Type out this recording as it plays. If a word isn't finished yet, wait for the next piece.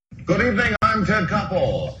Good evening, I'm Ted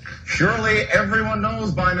Koppel. Surely everyone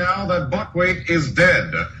knows by now that Buckwheat is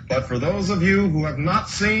dead. But for those of you who have not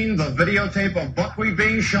seen the videotape of Buckwheat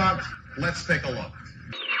being shot, let's take a look.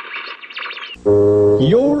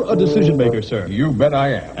 You're a decision maker, sir. You bet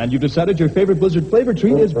I am. And you decided your favorite Blizzard flavor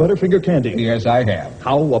treat is Butterfinger candy. Yes, I have.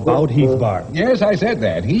 How about Heath Bar? Yes, I said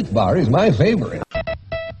that. Heath Bar is my favorite.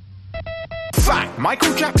 Fact,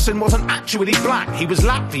 Michael Jackson wasn't actually black. He was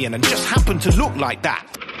Latvian and just happened to look like that.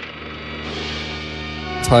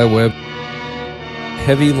 Ty Webb,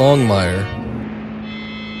 Heavy Longmire,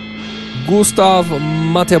 Gustav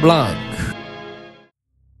Mateblanc.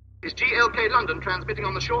 Is GLK London transmitting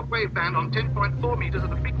on the shortwave band on 10.4 meters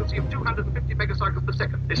at a frequency of 250 megacycles per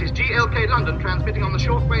second. This is GLK London transmitting on the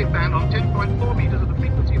shortwave band on 10.4 meters at a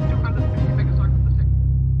frequency of 250 megacycles per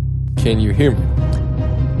second. Can you hear me?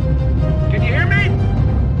 Can you hear me?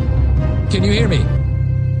 Can you hear me?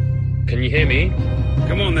 Can you hear me?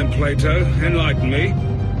 Come on then, Plato. Enlighten me.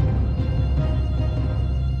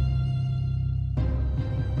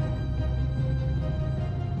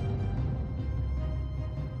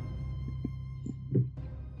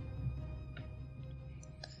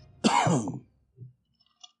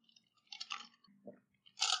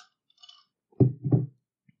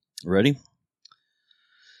 Ready?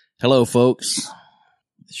 Hello, folks.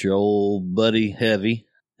 It's your old buddy Heavy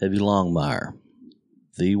Longmire,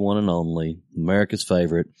 the one and only, America's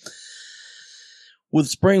favorite. With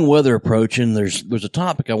spring weather approaching, there's a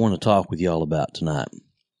topic I want to talk with y'all about tonight,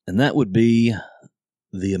 and that would be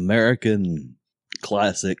the American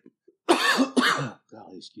classic.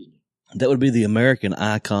 Golly, excuse me. That would be the American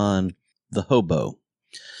icon, the hobo.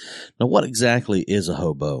 Now, what exactly is a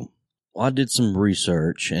hobo? Well, I did some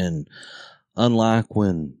research, and unlike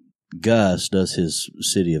when Gus does his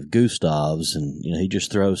city of Gustavs, and he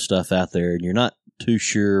just throws stuff out there, and you're not too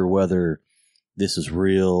sure whether this is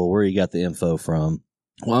real, where he got the info from.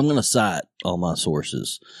 Well, I'm going to cite all my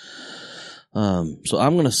sources. So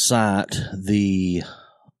I'm going to cite the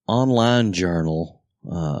online journal,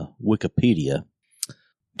 Wikipedia,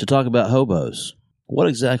 to talk about hobos. What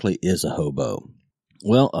exactly is a hobo?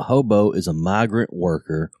 Well, a hobo is a migrant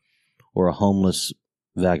worker or a homeless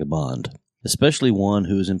vagabond, especially one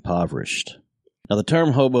who is impoverished. Now, the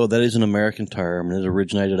term hobo, that is an American term, and it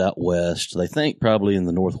originated out west, they think probably in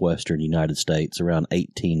the northwestern United States around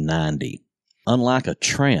 1890. Unlike a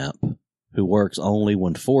tramp, who works only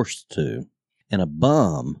when forced to, and a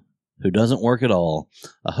bum, who doesn't work at all,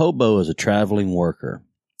 a hobo is a traveling worker.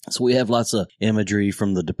 So we have lots of imagery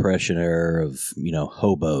from the Depression era of,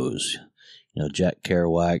 hobos. Jack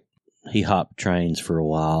Kerouac, he hopped trains for a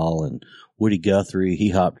while, and Woody Guthrie, he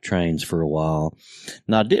hopped trains for a while.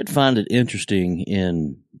 Now, I did find it interesting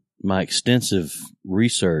in my extensive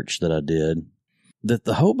research that I did that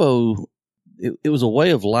the hobo, it was a way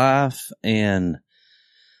of life, and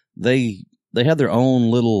they had their own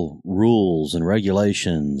little rules and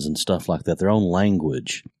regulations and stuff like that, their own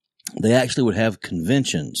language. They actually would have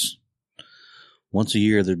conventions. Once a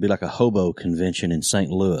year, there'd be like a hobo convention in St.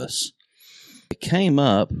 Louis. They came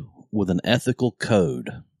up with an ethical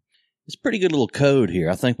code. It's a pretty good little code here.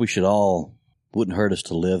 I think wouldn't hurt us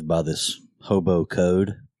to live by this hobo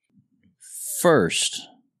code. First,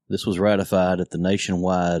 this was ratified at the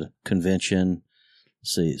nationwide convention.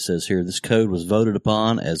 Let's see, it says here, this code was voted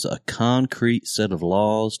upon as a concrete set of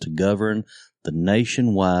laws to govern the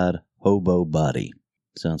nationwide hobo body.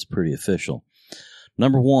 Sounds pretty official.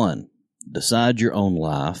 Number 1, decide your own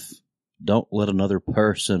life. Don't let another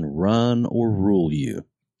person run or rule you.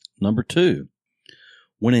 Number 2,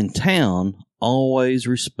 when in town, always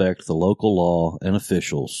respect the local law and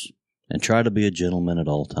officials and try to be a gentleman at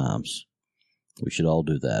all times. We should all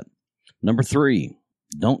do that. Number 3,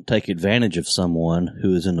 don't take advantage of someone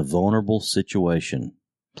who is in a vulnerable situation,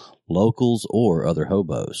 locals or other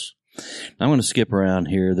hobos. Now, I'm going to skip around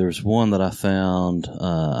here. There's one that I found,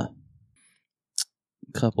 a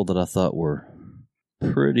couple that I thought were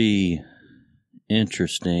pretty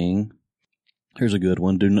interesting. Here's a good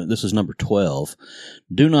one. This is number 12.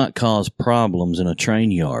 Do not cause problems in a train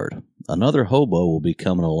yard. Another hobo will be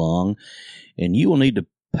coming along, and you will need to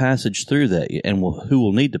passage through that, who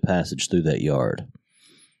will need to passage through that yard.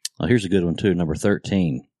 Now, here's a good one too. Number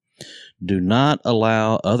 13. Do not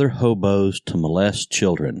allow other hobos to molest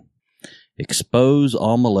children. Expose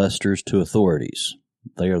all molesters to authorities.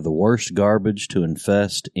 They are the worst garbage to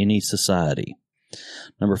infest any society.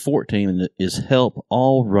 Number 14 is help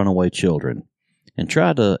all runaway children and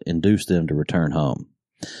try to induce them to return home.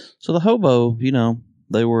 So the hobo,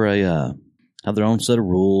 they were have their own set of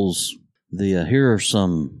rules. Here are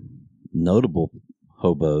some notable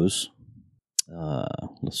hobos.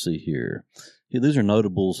 Let's see here. These are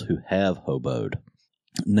notables who have hoboed.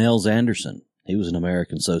 Nels Anderson, he was an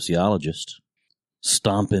American sociologist.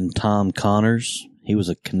 Stompin' Tom Connors, he was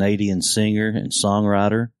a Canadian singer and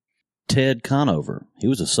songwriter. Ted Conover, he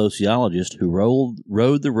was a sociologist who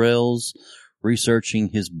rode the rails researching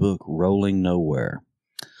his book Rolling Nowhere.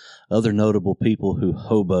 Other notable people who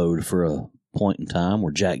hoboed for a point in time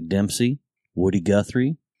were Jack Dempsey, Woody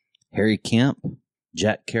Guthrie, Harry Kemp,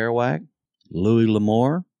 Jack Kerouac, Louis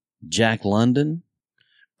L'Amour, Jack London,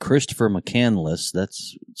 Christopher McCandless.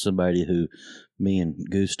 That's somebody who me and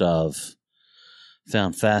Gustav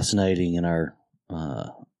found fascinating in our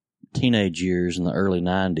teenage years in the early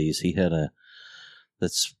 90s. He had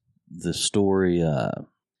that's the story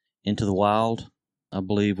Into the Wild, I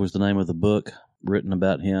believe was the name of the book written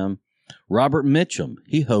about him. Robert Mitchum,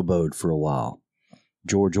 he hoboed for a while.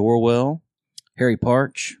 George Orwell, Harry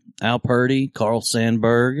Parch, Al Purdy, Carl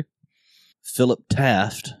Sandburg, Philip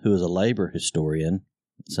Taft, who is a labor historian.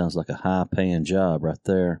 Sounds like a high-paying job right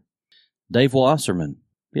there. Dave Wasserman,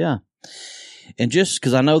 yeah. And just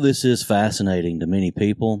because I know this is fascinating to many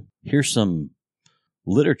people, here's some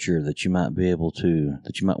literature that you might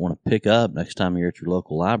want to pick up next time you're at your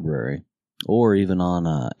local library, or even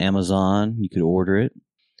on Amazon. You could order it.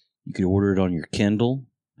 You could order it on your Kindle.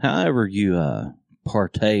 However you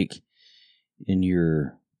partake in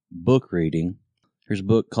your book reading. Here's a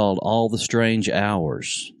book called All the Strange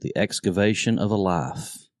Hours, The Excavation of a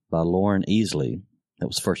Life by Lauren Easley. That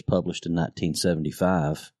was first published in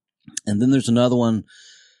 1975. And then there's another one.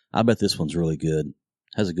 I bet this one's really good.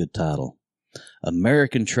 Has a good title.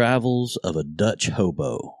 American Travels of a Dutch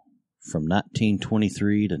Hobo from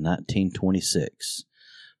 1923 to 1926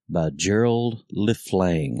 by Gerald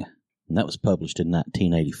Liflang. And that was published in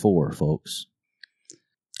 1984, folks.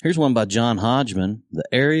 Here's one by John Hodgman, The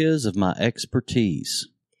Areas of My Expertise.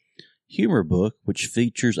 Humor book which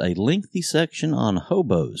features a lengthy section on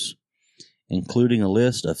hobos, including a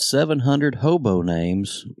list of 700 hobo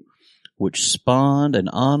names, which spawned an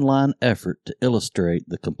online effort to illustrate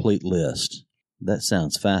the complete list. That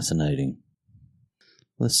sounds fascinating.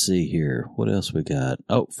 Let's see here. What else we got?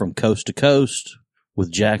 Oh, From Coast to Coast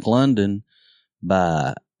with Jack London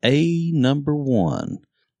by A#1,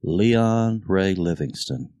 Leon Ray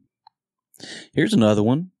Livingston. Here's another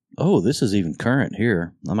one. Oh, this is even current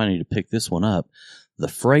here. I might need to pick this one up. The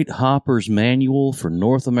Freight Hopper's Manual for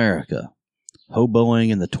North America, Hoboing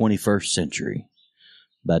in the 21st Century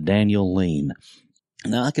by Daniel Lean.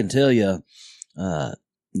 Now, I can tell you,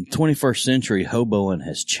 21st century hoboing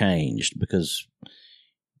has changed because,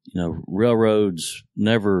 railroads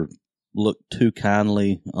never looked too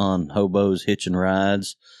kindly on hobos hitching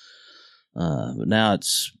rides. But now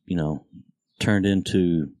it's, turned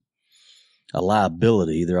into a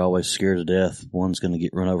liability. They're always scared to death. One's going to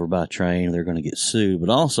get run over by a train. They're going to get sued. But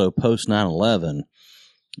also post 9/11,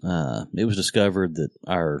 it was discovered that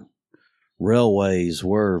our railways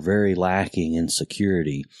were very lacking in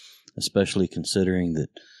security, especially considering that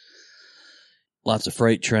lots of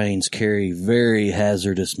freight trains carry very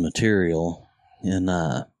hazardous material and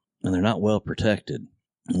they're not well protected.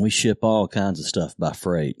 And we ship all kinds of stuff by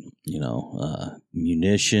freight,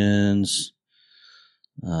 munitions,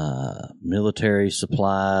 military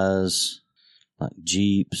supplies like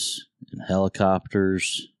jeeps and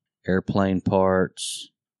helicopters, airplane parts,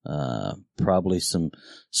 probably some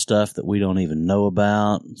stuff that we don't even know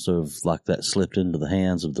about, sort of like that slipped into the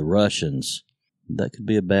hands of the Russians. That could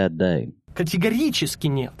be a bad day. Категорически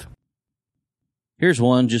нет. Here's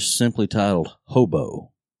one just simply titled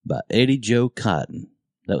Hobo by Eddie Joe Cotton.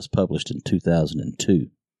 That was published in 2002.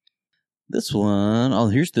 This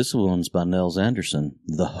one's by Nels Anderson.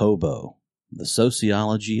 The Hobo, The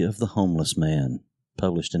Sociology of the Homeless Man,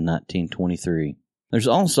 published in 1923. There's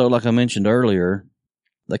also, like I mentioned earlier,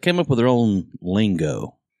 they came up with their own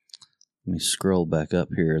lingo. Let me scroll back up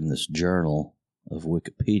here in this journal of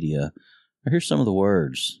Wikipedia. Here's some of the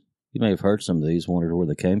words. You may have heard some of these, wondered where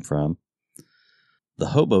they came from. The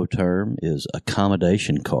hobo term is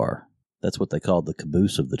accommodation car. That's what they called the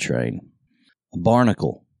caboose of the train. A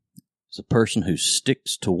barnacle is a person who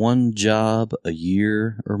sticks to one job a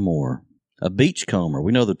year or more. A beachcomber.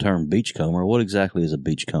 We know the term beachcomber. What exactly is a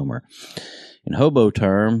beachcomber? In hobo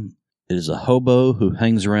term, it is a hobo who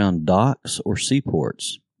hangs around docks or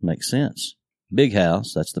seaports. Makes sense. Big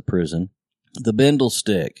house, that's the prison. The bindle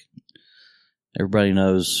stick. Everybody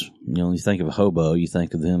knows, when you think of a hobo, you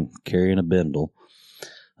think of them carrying a bindle.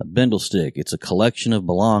 A bindle stick. It's a collection of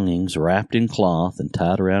belongings wrapped in cloth and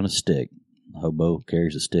tied around a stick. The hobo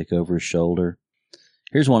carries a stick over his shoulder.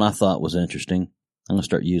 Here's one I thought was interesting. I'm going to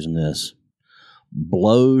start using this.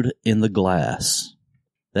 Blowed in the glass.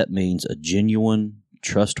 That means a genuine,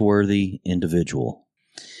 trustworthy individual.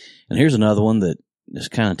 And here's another one that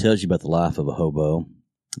just kind of tells you about the life of a hobo.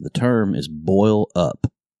 The term is boil up.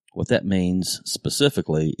 What that means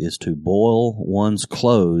specifically is to boil one's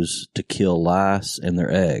clothes to kill lice and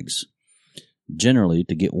their eggs, generally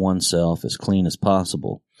to get oneself as clean as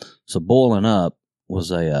possible. So boiling up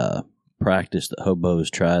was a practice that hobos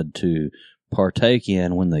tried to partake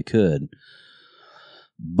in when they could.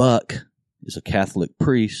 Buck is a Catholic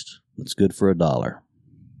priest that's good for $1.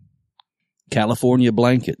 California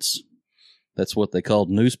blankets. That's what they called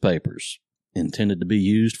newspapers, intended to be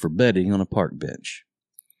used for bedding on a park bench.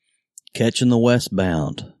 Catching the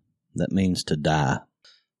westbound. That means to die.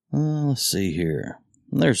 Let's see here.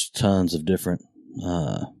 There's tons of different.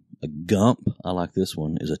 A gump, I like this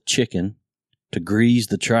one, is a chicken. To grease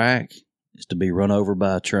the track is to be run over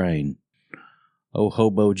by a train. Oh,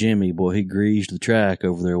 Hobo Jimmy, boy, he greased the track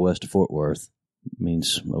over there west of Fort Worth. It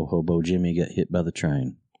means, oh, Hobo Jimmy got hit by the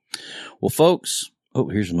train. Well, folks,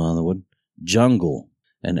 here's another one. Jungle,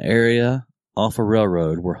 an area off a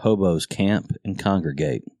railroad where hobos camp and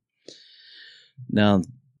congregate. Now,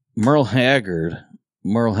 Merle Haggard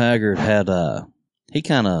had, he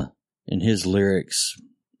kind of, in his lyrics,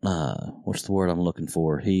 what's the word I'm looking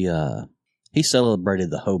for? He celebrated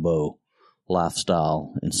the hobo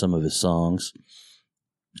lifestyle in some of his songs.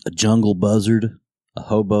 A jungle buzzard, a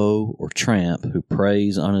hobo or tramp who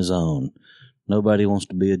preys on his own. Nobody wants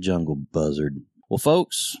to be a jungle buzzard. Well,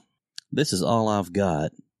 folks, this is all I've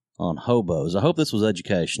got on hobos. I hope this was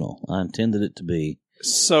educational. I intended it to be.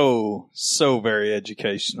 So very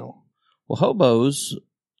educational. Well, hobos,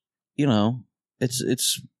 you know, it's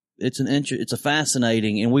a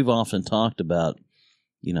fascinating, and we've often talked about,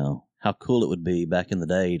 you know, how cool it would be back in the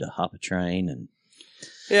day to hop a train and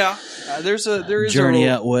there is journey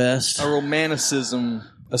out west. A romanticism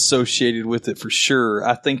associated with it for sure.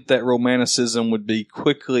 I think that romanticism would be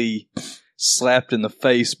quickly slapped in the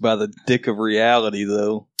face by the dick of reality,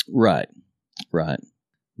 though. Right.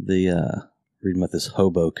 The reading about this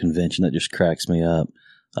hobo convention, that just cracks me up.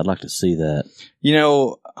 I'd like to see that. You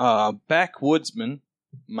know, Backwoodsman,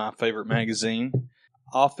 my favorite magazine,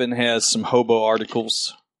 often has some hobo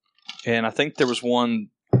articles, and I think there was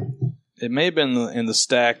one. It may have been in the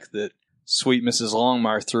stack that sweet Mrs.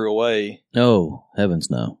 Longmire threw away. Oh,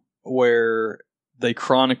 heavens no. Where they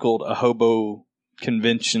chronicled a hobo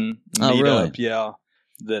convention meetup. Really? Yeah.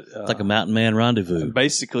 That, it's like a mountain man rendezvous.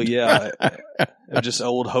 Basically, yeah. Just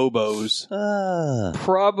old hobos.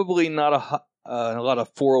 Probably not a lot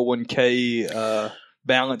of 401k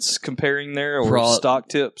balance comparing there or stock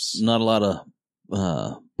tips. Not a lot of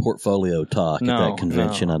portfolio talk at that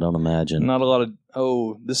convention, I don't imagine. Not a lot of,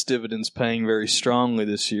 this dividend's paying very strongly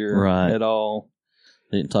this year at all.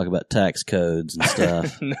 They didn't talk about tax codes and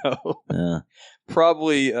stuff. No. Yeah.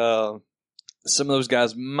 Probably some of those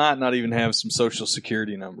guys might not even have some social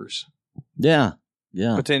security numbers. Yeah.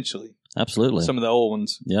 Potentially. Absolutely. Some of the old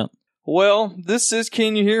ones. Yep. Well, this is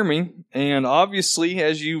Can You Hear Me? And obviously,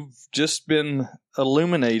 as you've just been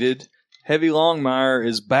illuminated, Heavy Longmire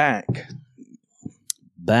is back.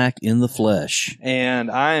 Back in the flesh.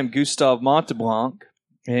 And I am Gustav Monteblanc,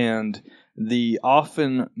 and the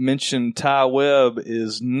often mentioned Ty Webb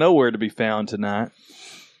is nowhere to be found tonight.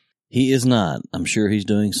 He is not. I'm sure he's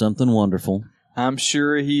doing something wonderful. I'm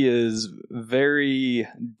sure he is very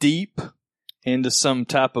deep into some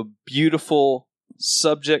type of beautiful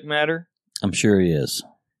subject matter. I'm sure he is.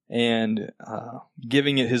 And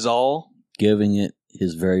giving it his all. Giving it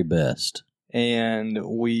his very best. And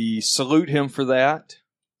we salute him for that.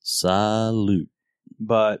 Salute.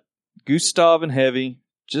 But Gustav and Heavy,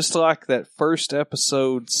 just like that first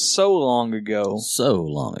episode so long ago.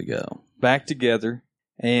 Back together.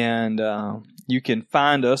 And you can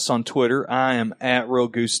find us on Twitter. I am at Real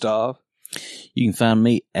Gustav. You can find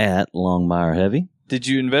me at Longmire Heavy. Did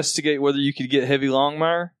you investigate whether you could get Heavy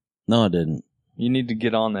Longmire? No, I didn't. You need to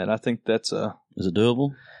get on that. I think that's Is it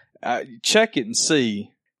doable? Check it and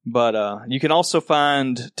see. But you can also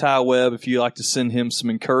find Ty Webb if you like to send him some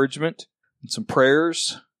encouragement and some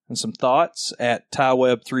prayers and some thoughts at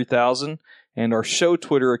TyWebb3000. And our show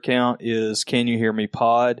Twitter account is Can You Hear Me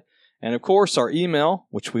Pod. And of course, our email,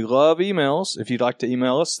 which we love emails. If you'd like to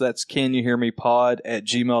email us, that's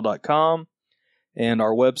canyouhearmepod@gmail.com. And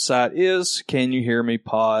our website is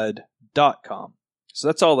canyouhearmepod.com. So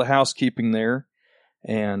that's all the housekeeping there.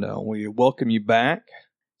 And we welcome you back.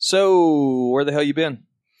 So, where the hell you been?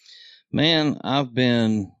 Man, I've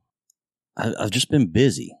just been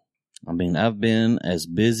busy. I mean, I've been as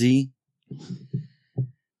busy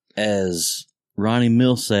as Ronnie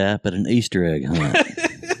Millsap at an Easter egg hunt.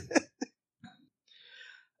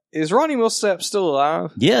 Is Ronnie Millsap still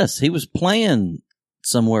alive? Yes, he was playing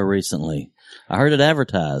somewhere recently. I heard it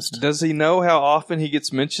advertised. Does he know how often he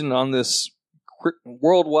gets mentioned on this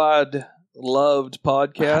worldwide loved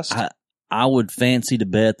podcast? I would fancy to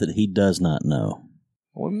bet that he does not know.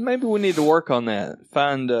 Well, maybe we need to work on that.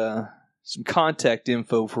 Find some contact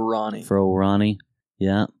info for Ronnie. For old Ronnie,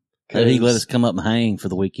 yeah. That he let us come up and hang for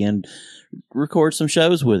the weekend, record some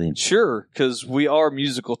shows with him. Sure, because we are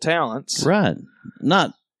musical talents. Right.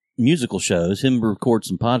 Not musical shows, him record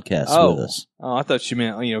some podcasts with us. Oh, I thought you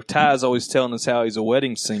meant, Ty's always telling us how he's a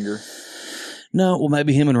wedding singer. No, well,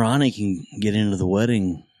 maybe him and Ronnie can get into the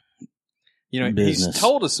wedding business. He's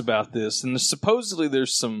told us about this, and supposedly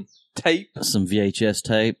there's some tape. Some VHS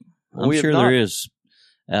tape. I'm sure there is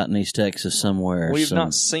out in East Texas somewhere. We have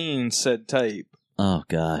not seen said tape. Oh,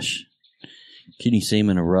 gosh. Can you see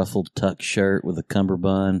him in a ruffled tuck shirt with a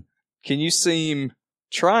cummerbund? Can you see him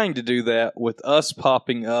trying to do that with us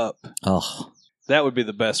popping up? Oh. That would be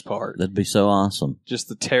the best part. That'd be so awesome. Just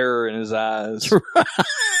the terror in his eyes.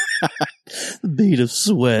 The bead of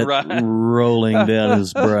sweat rolling down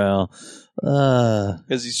his brow.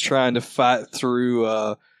 As he's trying to fight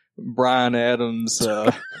through Bryan Adams'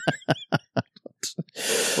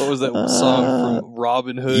 what was that song from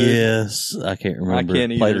Robin Hood? Yes, I can't remember.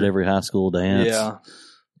 Played at every high school dance. Yeah.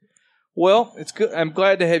 Well, it's good. I'm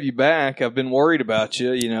glad to have you back. I've been worried about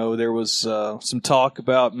you. There was some talk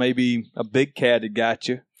about maybe a big cat had got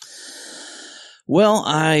you. Well,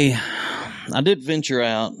 I did venture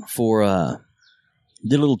out for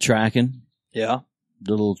did a little tracking. Yeah.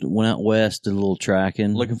 Went out west, did a little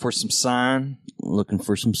tracking. Looking for some sign.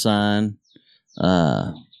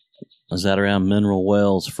 I was out around Mineral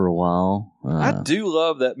Wells for a while. I do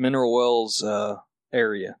love that Mineral Wells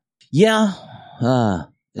area. Yeah,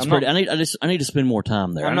 it's pretty. I need to spend more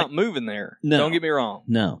time there. I'm not moving there. No. Don't get me wrong.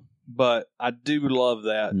 No, but I do love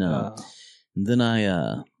that. No, then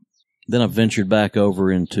I ventured back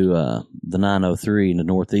over into the 903 into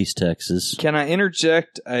Northeast Texas. Can I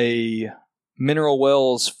interject a Mineral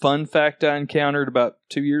Wells fun fact I encountered about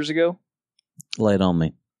 2 years ago? Lay it on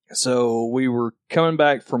me. So we were coming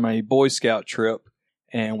back from a Boy Scout trip,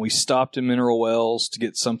 and we stopped in Mineral Wells to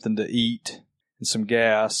get something to eat and some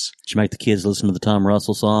gas. Did you make the kids listen to the Tom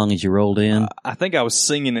Russell song as you rolled in? I think I was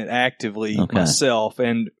singing it actively myself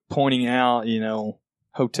and pointing out,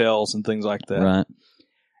 hotels and things like that. Right.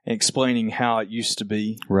 And explaining how it used to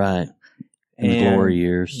be. Right. In the glory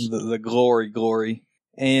years. The glory.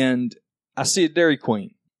 And I see a Dairy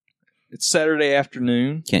Queen. It's Saturday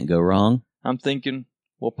afternoon. Can't go wrong. I'm thinking,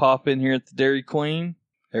 we'll pop in here at the Dairy Queen.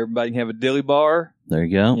 Everybody can have a dilly bar. There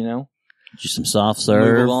you go. Get you some soft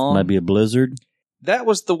serve, maybe a Blizzard. That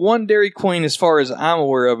was the one Dairy Queen, as far as I'm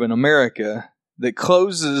aware of in America, that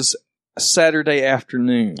closes Saturday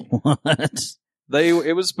afternoon. What?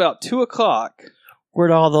 It was about 2 o'clock. Where'd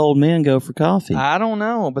all the old men go for coffee? I don't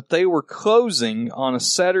know, but they were closing on a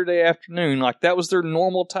Saturday afternoon. Like, that was their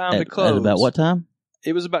normal time to close. At about what time?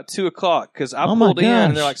 It was about 2 o'clock, because I pulled in,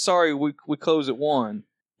 and they're like, sorry, we close at 1.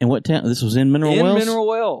 And what town? This was in Mineral Wells? In Mineral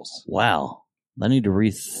Wells. Wow. I need to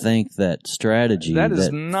rethink that strategy. That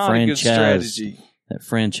is not a good strategy. That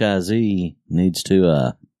franchisee needs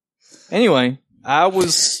to... Anyway, I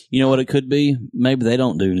was... You know what it could be? Maybe they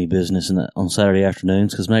don't do any business on Saturday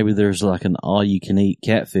afternoons, because maybe there's like an all-you-can-eat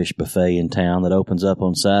catfish buffet in town that opens up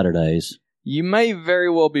on Saturdays. You may very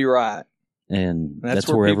well be right. And that's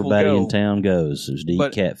where everybody in town goes, is to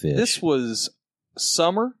eat catfish. This was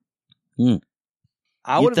summer. You'd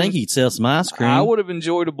think he'd sell some ice cream. I would have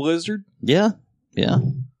enjoyed a Blizzard. Yeah.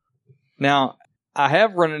 Now, I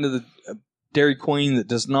have run into the Dairy Queen that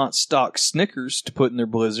does not stock Snickers to put in their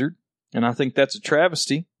Blizzard, and I think that's a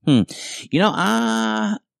travesty. My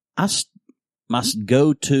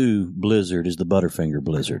go-to Blizzard is the Butterfinger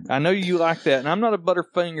Blizzard. I know you like that, and I'm not a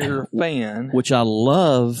Butterfinger fan. Which I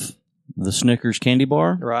love the Snickers candy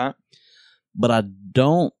bar. Right. But I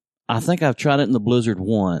think I've tried it in the Blizzard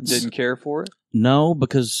once. Didn't care for it? No,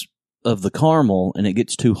 because of the caramel, and it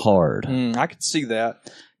gets too hard. I could see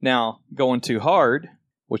that. Now, going too hard,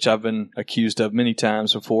 which I've been accused of many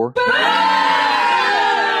times before.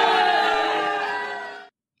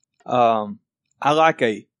 I like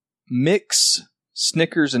a mix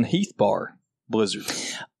Snickers and Heath Bar Blizzard.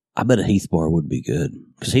 I bet a Heath Bar would be good.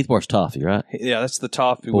 Because Heath Bar's toffee, right? Yeah, that's the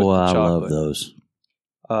toffee with the chocolate. I love those.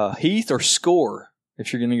 Heath or Score,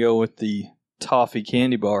 if you're going to go with the toffee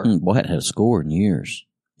candy bar. Boy, I hadn't had a Score in years.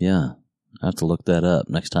 Yeah. I have to look that up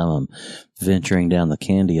next time I'm venturing down the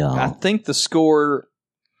candy aisle. I think the Score,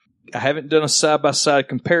 I haven't done a side-by-side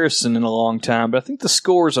comparison in a long time, but I think the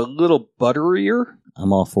Score is a little butterier.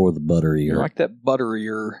 I'm all for the butterier. I like that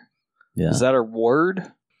butterier. Yeah. Is that a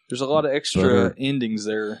word? There's a lot of extra endings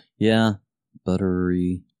there. Yeah.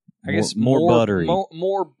 Buttery. I guess more buttery.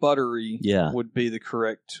 More buttery would be the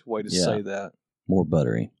correct way to say that. More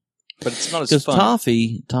buttery. But it's not as fun.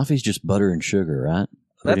 Because toffee's just butter and sugar, right?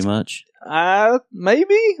 Pretty much.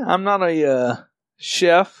 Maybe. I'm not a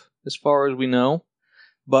chef as far as we know.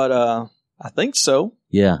 But I think so.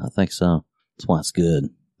 Yeah, I think so. That's why it's good.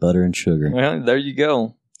 Butter and sugar. Well, there you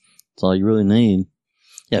go. That's all you really need.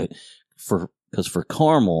 Yeah, because for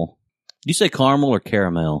caramel, do you say caramel or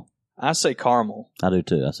caramel? I say caramel. I do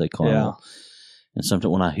too. I say caramel. Yeah. And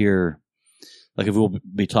sometimes when I hear, like if we'll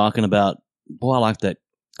be talking about, boy, I like that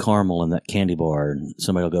caramel in that candy bar, and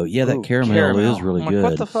somebody will go, yeah, that caramel is really good.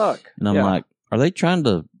 What the fuck? And I'm like, are they trying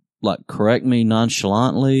to like correct me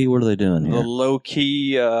nonchalantly? What are they doing here? The low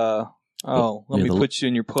key, let me put you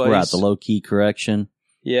in your place. Right, the low key correction.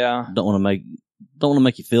 Yeah. Don't want to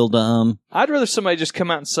make you feel dumb. I'd rather somebody just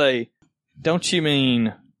come out and say, don't you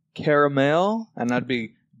mean caramel? And I'd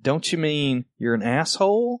be, don't you mean you're an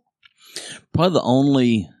asshole? Probably the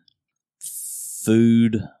only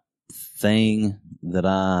food thing that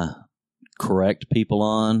I correct people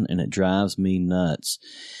on, and it drives me nuts.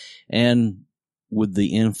 And with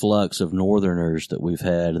the influx of Northerners that we've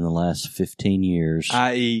had in the last 15 years.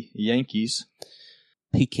 I.e. Yankees.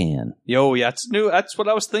 Pecan. Yo, yeah, that's what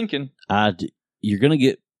I was thinking. I'm going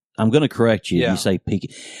to correct you. Yeah. You say pecan.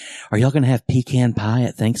 Are y'all going to have pecan pie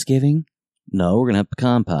at Thanksgiving? No, we're going to have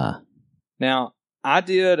pecan pie. Now, I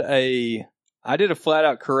did a flat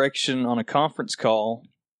out correction on a conference call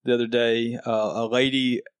the other day. A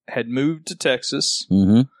lady had moved to Texas.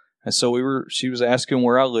 Mm-hmm. And so she was asking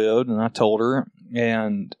where I lived, and I told her,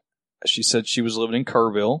 and she said she was living in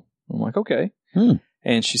Kerrville. I'm like, okay.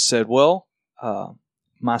 And she said, well,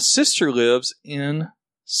 my sister lives in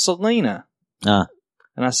Salina. And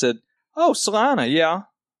I said, oh, Salina, yeah.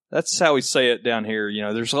 That's how we say it down here. You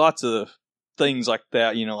know, there's lots of things like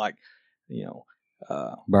that,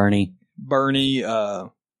 Bernie,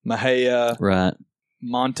 Mahia, right?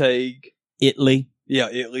 Montague, Italy. Yeah,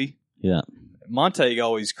 Italy. Yeah. Montague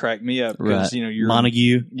always cracked me up because, right. You're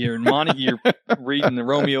Montague. You're in Montague. You're reading the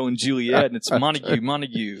Romeo and Juliet, and it's Montague.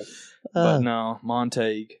 But no,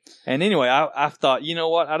 Montague. And anyway, I thought, you know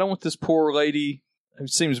what? I don't want this poor lady who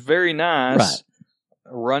seems very nice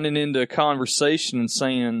running into a conversation and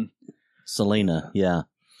saying Selena. Yeah.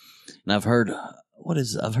 And I've heard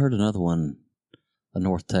another one, a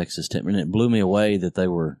North Texas tip, and it blew me away that they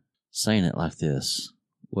were saying it like this.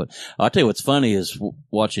 I'll tell you what's funny is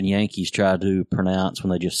watching Yankees try to pronounce,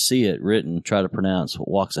 when they just see it written, try to pronounce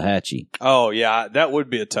Waxahachie. Oh, yeah, that would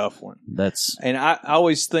be a tough one. And I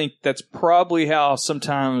always think that's probably how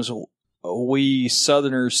sometimes we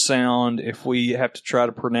Southerners sound if we have to try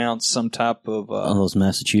to pronounce some type of... those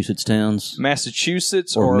Massachusetts towns?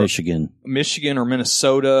 Massachusetts or Michigan. Michigan or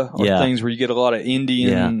Minnesota or things where you get a lot of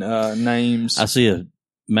Indian names. I see a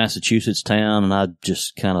Massachusetts town, and I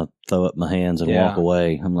just kind of throw up my hands and walk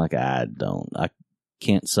away. I'm like, I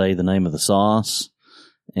can't say the name of the sauce,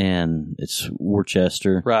 and it's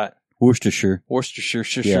Worcester. Right. Worcestershire.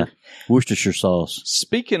 Yeah. Worcestershire sauce.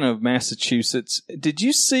 Speaking of Massachusetts, did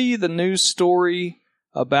you see the news story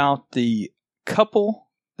about the couple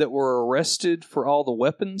that were arrested for all the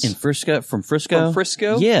weapons? From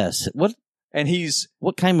Frisco? Yes. What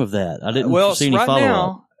came of that? I didn't see any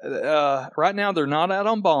follow-up. Right now, they're not out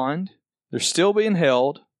on bond. They're still being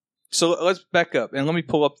held. So let's back up and let me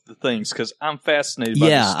pull up the things because I'm fascinated by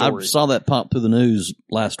this story. I saw that pop through the news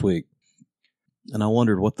last week, and I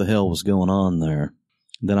wondered what the hell was going on there.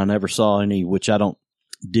 Then I never saw any, which I don't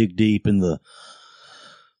dig deep in the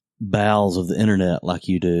bowels of the internet like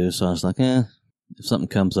you do. So I was like, if something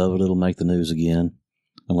comes of it, it'll make the news again,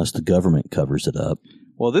 unless the government covers it up.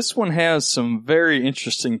 Well, this one has some very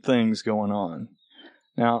interesting things going on.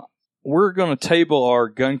 Now, we're going to table our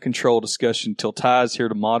gun control discussion till Ty's here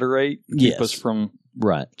to moderate, keep us from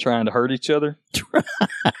trying to hurt each other.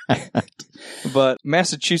 But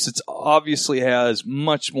Massachusetts obviously has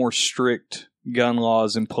much more strict gun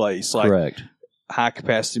laws in place. Like Correct.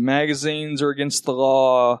 High-capacity magazines are against the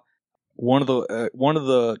law. One of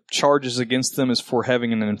the charges against them is for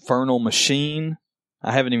having an infernal machine.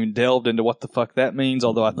 I haven't even delved into what the fuck that means,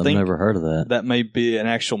 although I've never heard of that. That may be an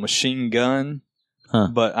actual machine gun. Huh.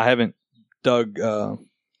 But I haven't dug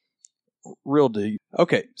real deep.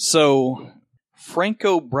 Okay, so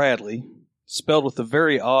Franco Bradley, spelled with a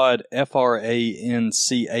very odd Francho.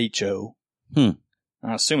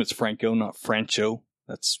 I assume it's Franco, not Francho.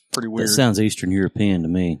 That's pretty weird. That sounds Eastern European to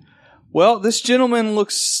me. Well, this gentleman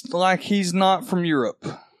looks like he's not from Europe.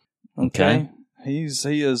 Okay. He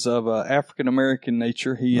is of African American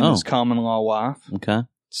nature. He and his common law wife. Okay.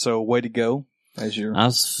 So way to go. as your... I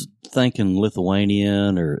was thinking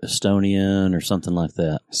Lithuanian or Estonian or something like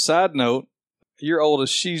that. Side note, your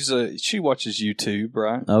oldest, she watches YouTube,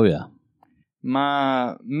 right? Oh, yeah.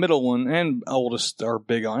 My middle one and oldest are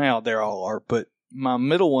big on out. They all are, but my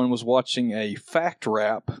middle one was watching a fact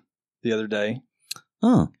rap the other day.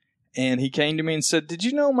 Huh. And he came to me and said, "Did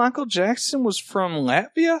you know Michael Jackson was from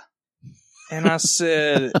Latvia?" And I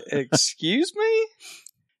said, "Excuse me?"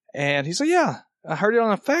 And he said, "Yeah, I heard it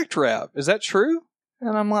on a fact rap. Is that true?"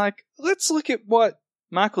 And I'm like, let's look at what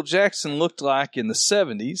Michael Jackson looked like in the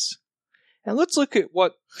 70s. And let's look at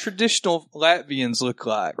what traditional Latvians look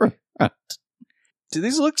like. Right. Do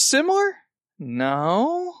these look similar?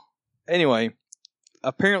 No. Anyway,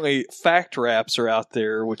 apparently fact raps are out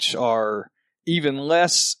there, which are even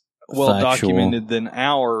less well documented than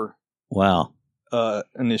our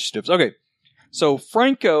initiatives. Okay, so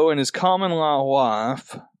Franco and his common law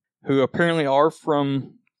wife, who apparently are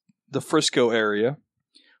from the Frisco area,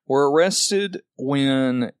 were arrested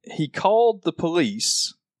when he called the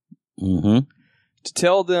police to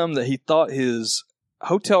tell them that he thought his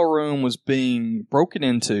hotel room was being broken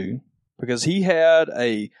into because he had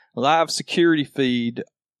a live security feed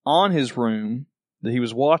on his room that he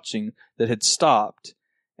was watching that had stopped,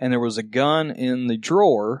 and there was a gun in the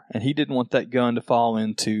drawer, and he didn't want that gun to fall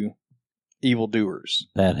into evildoers.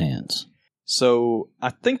 Bad hands. So I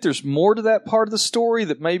think there's more to that part of the story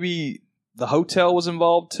that maybe the hotel was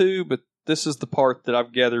involved too, but this is the part that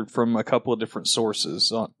I've gathered from a couple of different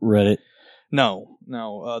sources. Reddit? No. The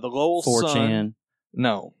Lowell 4chan? Sun.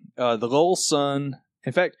 No. The Lowell Sun.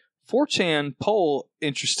 In fact, 4chan poll,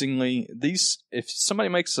 interestingly, if somebody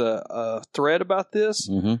makes a thread about this,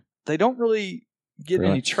 they don't really get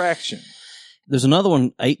any traction. There's another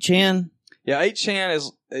one, 8chan. Yeah,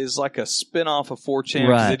 8chan is like a spin-off of 4chan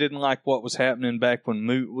because they didn't like what was happening back when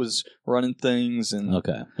Moot was running things. And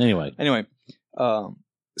okay. Anyway,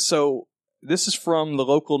 so this is from the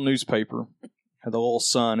local newspaper, the Lowell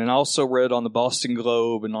Sun, and I also read on the Boston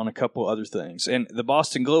Globe and on a couple other things. And the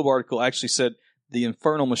Boston Globe article actually said the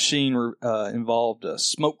infernal machine involved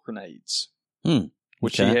smoke grenades,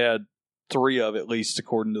 which he had 3 of at least,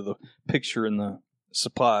 according to the picture in the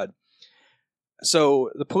supplied. So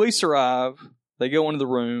the police arrive, they go into the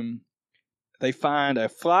room, they find a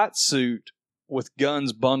flight suit with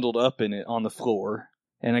guns bundled up in it on the floor.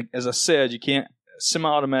 And as I said,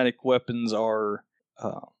 semi-automatic weapons are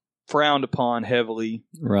frowned upon heavily.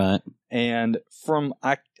 Right. And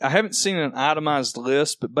I haven't seen an itemized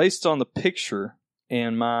list, but based on the picture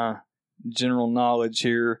and my general knowledge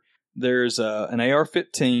here, there's an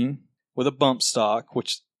AR-15 with a bump stock,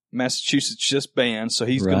 which Massachusetts just banned, so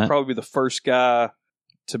he's going to probably be the first guy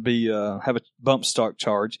to be have a bump stock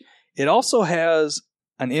charge. It also has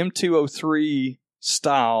an M203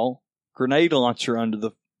 style grenade launcher under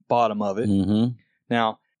the bottom of it.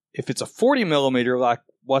 Now, if it's a 40 millimeter like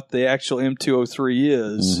what the actual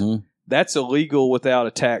M203 is, that's illegal without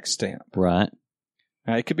a tax stamp. Right.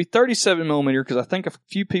 Now, it could be 37 millimeter because I think a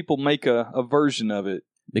few people make a version of it.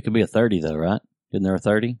 It could be a 30 though, right? Isn't there a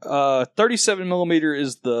 30? 37 millimeter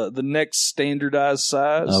is the next standardized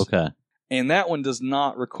size. Okay. And that one does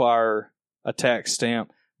not require a tax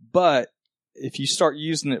stamp. But if you start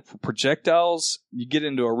using it for projectiles, you get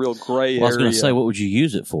into a real gray area. I was going to say, what would you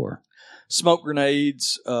use it for? Smoke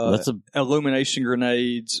grenades, illumination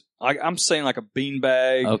grenades. I'm saying like a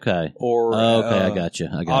beanbag. Okay. Or I got you.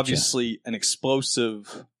 Obviously an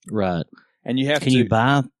explosive. Right. And you have Can you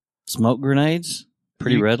buy smoke grenades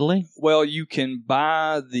pretty readily? Well, you can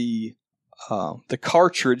buy the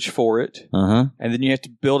cartridge for it, and then you have to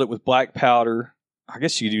build it with black powder. I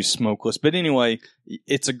guess you could do smokeless, but anyway,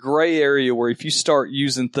 it's a gray area where if you start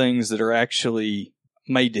using things that are actually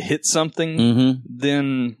made to hit something,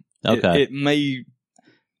 then it may,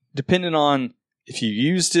 depending on if you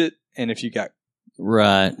used it and if you got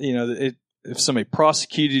if somebody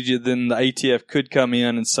prosecuted you, then the ATF could come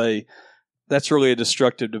in and say that's really a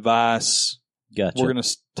destructive device. Gotcha. We're going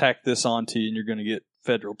to tack this onto you, and you're going to get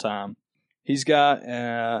federal time. He's got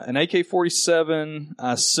an AK-47,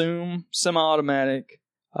 I assume, semi-automatic.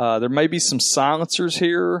 There may be some silencers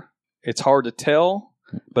here. It's hard to tell,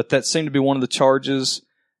 but that seemed to be one of the charges.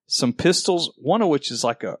 Some pistols, one of which is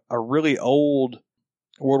like a really old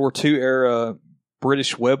World War II era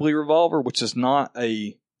British Webley revolver, which is not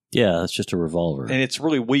a... Yeah, it's just a revolver. And it's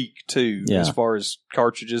really weak, too, as far as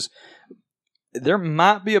cartridges. There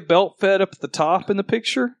might be a belt fed up at the top in the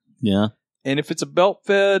picture. Yeah. And if it's a belt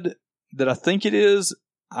fed that I think it is,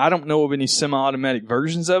 I don't know of any semi-automatic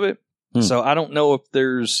versions of it. So I don't know if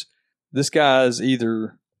this guy's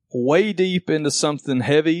either way deep into something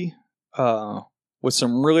heavy, with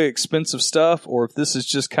some really expensive stuff, or if this is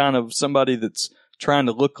just kind of somebody that's trying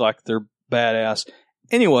to look like they're badass.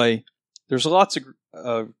 Anyway, there's lots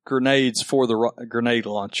of grenades for the grenade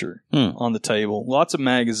launcher on the table. Lots of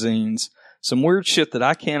magazines. Some weird shit that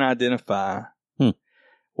I can't identify.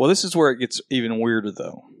 Well, this is where it gets even weirder,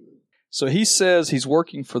 though. So he says he's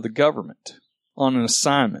working for the government on an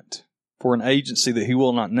assignment for an agency that he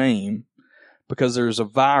will not name because there's a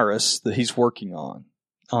virus that he's working on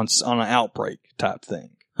an outbreak type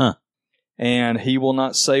thing. And he will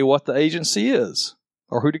not say what the agency is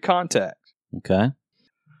or who to contact. Okay.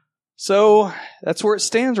 So that's where it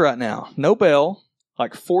stands right now. No bail,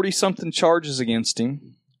 like 40-something charges against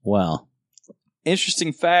him. Wow.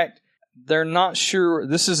 Interesting fact, they're not sure.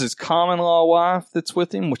 This is his common law wife that's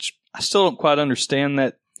with him, which I still don't quite understand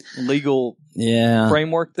that legal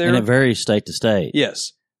framework there. And it varies state to state.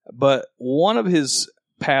 Yes. But one of his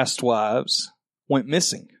past wives went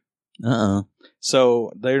missing.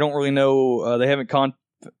 So they don't really know. They haven't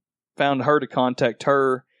found her to contact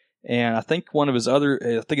her. And I think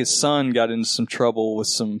his son got into some trouble with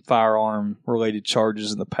some firearm-related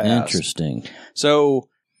charges in the past. Interesting. So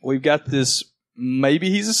we've got this, maybe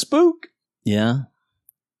he's a spook. Yeah.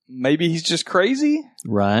 Maybe he's just crazy.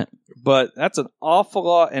 Right. But that's an awful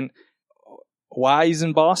lot. And why he's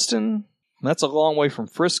in Boston, that's a long way from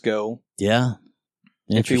Frisco. Yeah.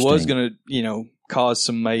 If he was going to, cause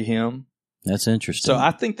some mayhem. That's interesting. So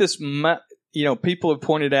I think this people have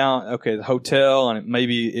pointed out, okay, the hotel, and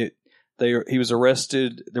he was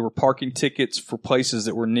arrested. There were parking tickets for places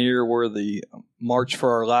that were near where the March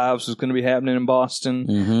for Our Lives was going to be happening in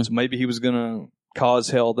Boston. So maybe he was going to cause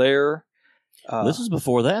hell there. This was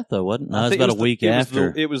before that, though, wasn't it? No, it was about a week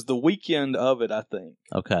after. It was the weekend of it, I think.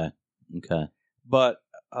 Okay. But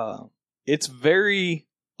it's very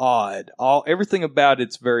odd. Everything about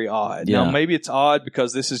it's very odd. Yeah. Now, maybe it's odd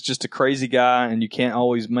because this is just a crazy guy and you can't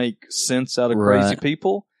always make sense out of crazy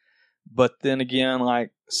people. But then again,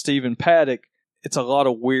 like Stephen Paddock, it's a lot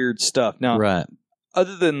of weird stuff. Now,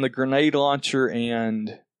 other than the grenade launcher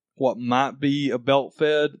and what might be a belt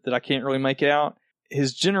fed that I can't really make out,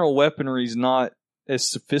 his general weaponry is not as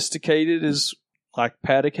sophisticated as like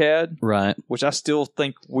Paddock had. Right. Which I still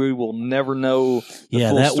think we will never know the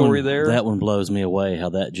full story there. That one blows me away, how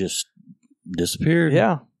that just disappeared.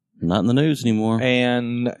 Yeah. Not in the news anymore.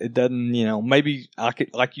 And it doesn't, maybe,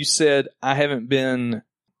 like you said, I haven't been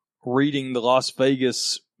reading the Las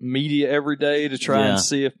Vegas media every day to try and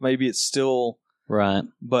see if maybe it's still. Right.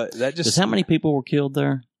 But that just. How many people were killed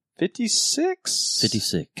there? 56?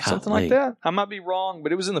 56. Something like that. I might be wrong,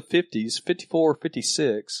 but it was in the 50s, 54 or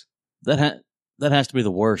 56. That has to be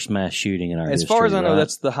the worst mass shooting in our history. As far as I know,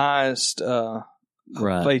 that's the highest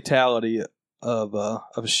fatality of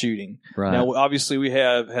a shooting. Right. Now, obviously, we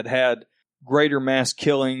had greater mass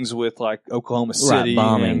killings with like Oklahoma City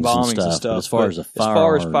and bombings and stuff. But as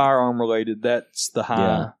far as firearm related, that's the high.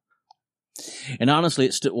 Yeah. And honestly,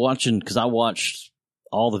 it's still watching, because I watched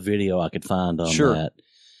all the video I could find on that.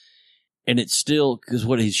 And it's still, because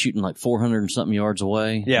he's shooting like 400 and something yards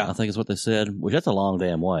away. Yeah. I think is what they said, which that's a long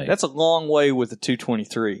damn way. That's a long way with a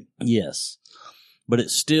 223. Yes. But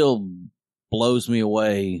it still blows me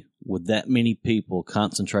away with that many people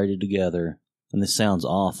concentrated together. And this sounds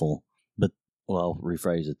awful, but, well,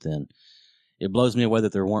 rephrase it then. It blows me away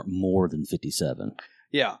that there weren't more than 57.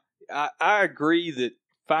 Yeah. I agree that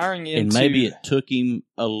firing into. And maybe it took him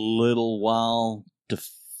a little while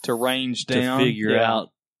to range down. To figure out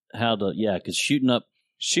how to, because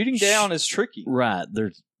shooting down is tricky. Right.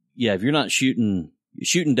 If you're not shooting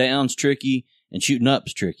down's tricky and shooting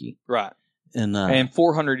up's tricky. Right. And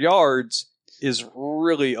 400 yards is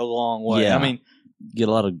really a long way. Yeah. I mean, get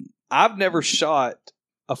a lot of. I've never shot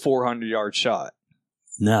a 400 yard shot.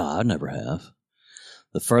 No, I never have.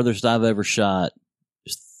 The furthest I've ever shot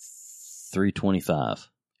is 325,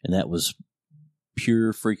 and that was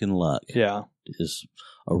pure freaking luck. Yeah. Is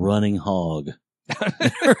a running hog.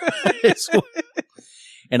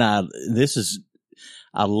 And I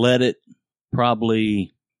let it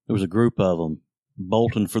probably, there was a group of them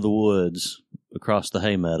bolting for the woods across the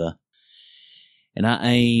hay meadow, and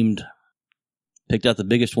I picked out the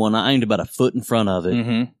biggest one. I aimed about a foot in front of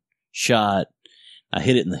it, shot, I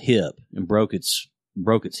hit it in the hip and broke its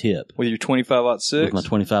hip. With your 25-06? With my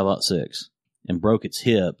 25-06, and broke its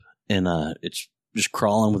hip, and it's just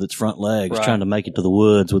crawling with its front legs, trying to make it to the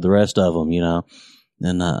woods with the rest of them, And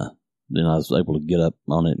then I was able to get up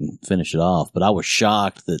on it and finish it off. But I was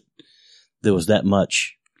shocked that there was that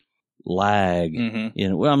much lag.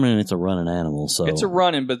 It's a running animal, so it's a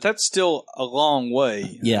running, but that's still a long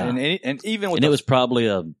way. Yeah, and even with it was probably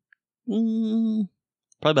a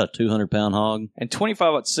probably about a 200-pound hog. And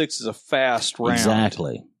 25-06 is a fast round.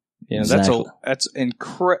 Exactly. You know, exactly. that's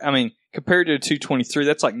incredible. I mean, compared to a 223,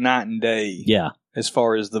 that's like night and day. Yeah. As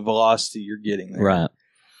far as the velocity you're getting there. Right.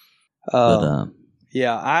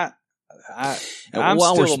 Yeah, I'm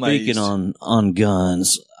while still we're amazed. speaking on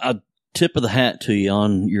guns, I tip of the hat to you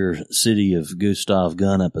on your City of Gustav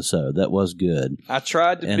gun episode. That was good. I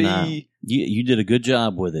tried to be. You did a good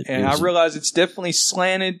job with it. And I realize it's definitely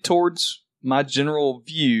slanted towards my general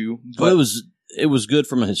view. But well, it was good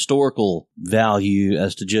from a historical value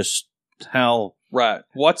as to just how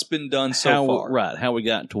what's been done so far. How we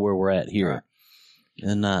got to where we're at here. Right.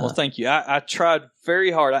 And well, thank you. I tried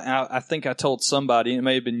very hard. I think I told somebody, and it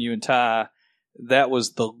may have been you and Ty, that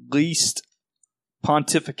was the least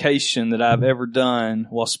pontification that I've ever done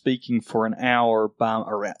while speaking for an hour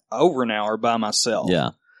over an hour by myself.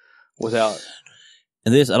 Yeah. Without.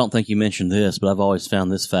 And this, I don't think you mentioned this, but I've always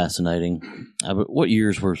found this fascinating. What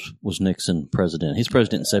years was Nixon president? He's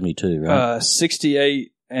president in 72, right?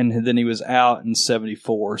 68. And then he was out in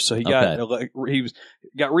 74, so he got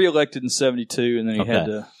got reelected in 72, and then he had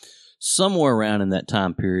to somewhere around in that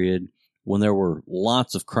time period when there were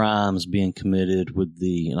lots of crimes being committed with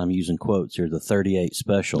and I'm using quotes here, the 38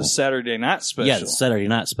 special, the Saturday night special. Yeah, the Saturday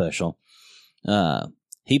night special.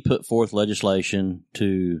 He put forth legislation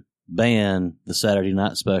to ban the Saturday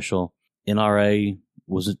night special. NRA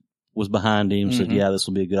was behind him, said, "Yeah, this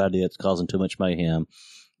will be a good idea. It's causing too much mayhem."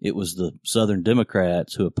 It was the Southern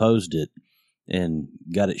Democrats who opposed it and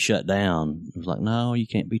got it shut down. It was like, no, you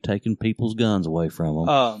can't be taking people's guns away from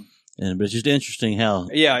them. But it's just interesting how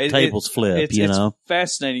tables flip, It's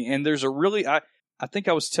fascinating. And there's a really, I think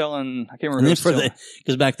I was telling, I can't remember.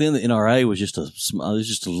 Because back then the NRA was just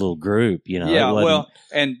a little group, you know. Yeah, well,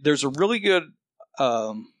 and there's a really good,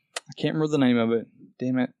 I can't remember the name of it.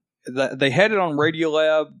 Damn it. They had it on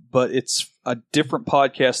Radiolab, but it's a different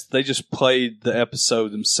podcast. They just played the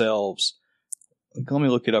episode themselves. Let me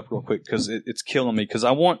look it up real quick because it's killing me. Because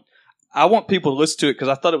I want people to listen to it because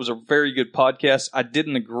I thought it was a very good podcast. I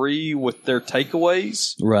didn't agree with their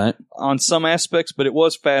takeaways on some aspects, but it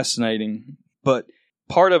was fascinating. But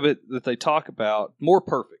part of it that they talk about, More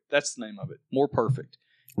Perfect. That's the name of it. More Perfect.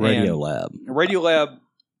 Radiolab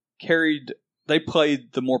carried. They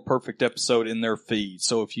played the More Perfect episode in their feed.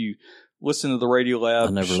 So if you listen to the Radiolab,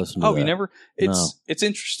 I never listened to that. You never? It's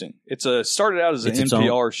interesting. It's started out as an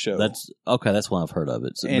NPR show. That's why I've heard of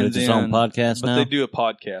it. But it's its own podcast now? But they do a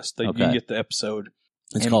podcast. You can get the episode.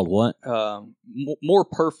 It's called what? More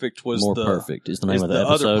Perfect was More Perfect is the name of the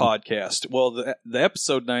episode? other podcast. Well, the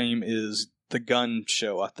episode name is The Gun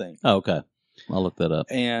Show, I think. Oh, okay. I'll look that up.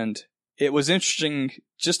 And it was interesting,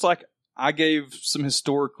 just like I gave some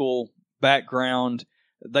historical background.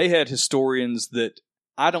 They had historians that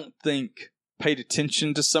I don't think paid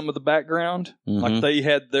attention to some of the background. Like they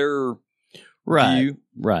had their view.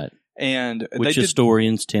 Right. And which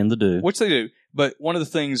historians tend to do. Which they do. But one of the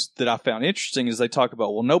things that I found interesting is they talk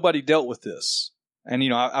about, well, nobody dealt with this. And,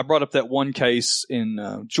 I brought up that one case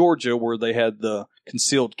in Georgia where they had the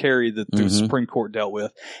concealed carry that the Supreme Court dealt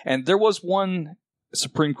with. And there was one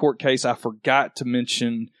Supreme Court case I forgot to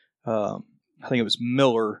mention. I think it was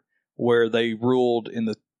Miller, where they ruled in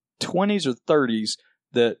the 20s or 30s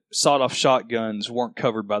that sawed-off shotguns weren't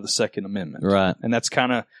covered by the Second Amendment. Right. And that's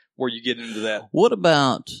kind of where you get into that. What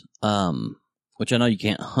about, which I know you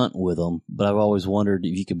can't hunt with them, but I've always wondered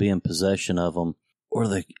if you could be in possession of them, or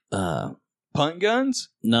the... punt guns?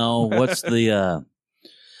 No, what's the...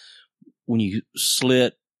 when you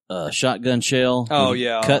slit a shotgun shell? Oh,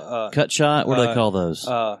 yeah. Cut shot? What do they call those?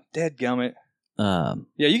 Dadgummit. Yeah,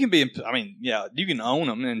 you can be. You can own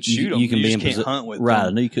them and shoot them. You can just can't hunt with them. Right, I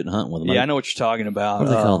know you couldn't hunt with them. Yeah, I know what you're talking about. What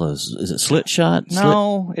do they call those? Is it slit shot?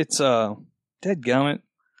 No, it's dadgummit.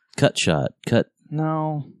 Cut shot. Cut.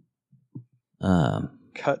 No.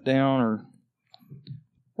 Cut down or.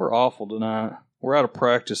 We're awful tonight. We're out of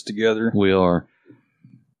practice together. We are.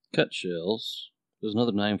 Cut shells. There's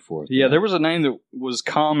another name for it. Yeah, there was a name that was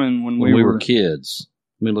common when we were kids.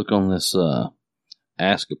 Let me look on this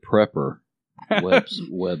Ask a Prepper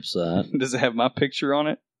website. Does it have my picture on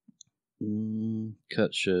it?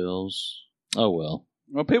 Cut shells. Oh, well.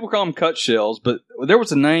 Well, people call them cut shells, but there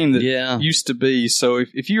was a name that used to be. So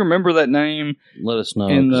if you remember that name, let us know.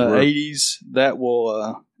 In the 80s, that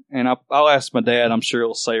will, and I'll ask my dad. I'm sure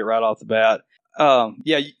he'll say it right off the bat.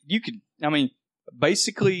 You could,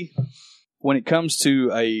 basically, when it comes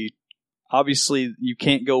to obviously you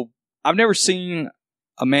can't go, I've never seen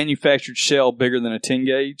a manufactured shell bigger than a 10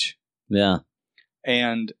 gauge. Yeah.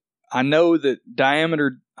 And I know that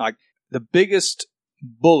diameter, like the biggest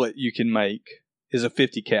bullet you can make is a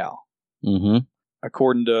 50 cal,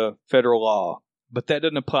 according to federal law. but that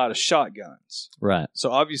doesn't apply to shotguns. Right.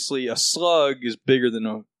 So obviously a slug is bigger than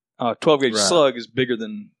a 12-gauge slug is bigger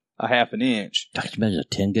than a half an inch. Can you imagine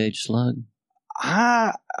a 10-gauge slug?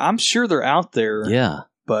 I'm sure they're out there. Yeah.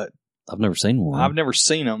 But I've never seen one. I've never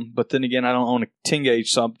seen them, but then again, I don't own a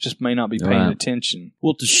 10-gauge, so I just may not be paying attention.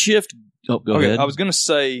 Well, to shift... Oh, go ahead. I was going to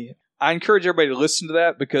say, I encourage everybody to listen to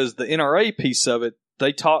that because the NRA piece of it,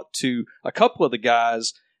 they talked to a couple of the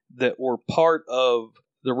guys that were part of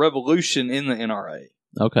the revolution in the NRA.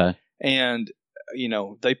 Okay. And,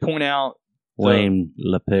 they point out... Wayne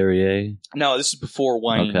LaPerriere? No, this is before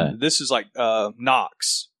Wayne. Okay. This is like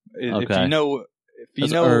Knox. Okay. If you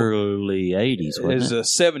know... early 80s, wasn't it was it? the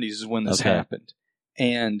 70s is when this happened.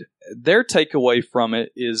 And their takeaway from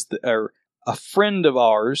it is that a friend of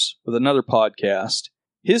ours with another podcast,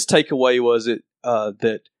 his takeaway was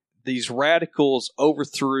that these radicals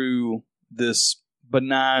overthrew this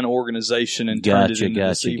benign organization and turned it into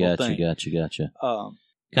this evil thing. Gotcha.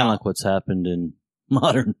 Kind of like what's happened in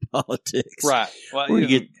modern politics. Right. Well, where you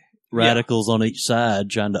get radicals on each side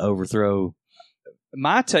trying to overthrow.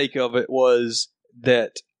 My take of it was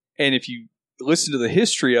that, and if you listen to the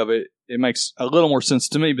history of it, it makes a little more sense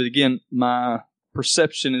to me. But again, my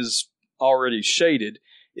perception is already shaded,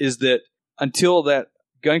 is that until that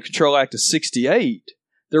Gun Control Act of 68,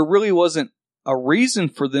 there really wasn't a reason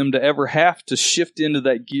for them to ever have to shift into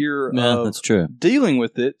that gear of that's true. Dealing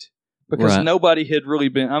with it, because nobody had really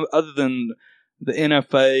been, other than the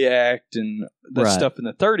NFA Act and the stuff in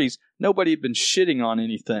the 30s, nobody had been shitting on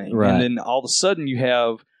anything. Right. And then all of a sudden you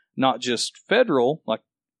have not just federal, like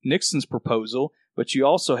Nixon's proposal, but you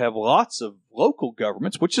also have lots of local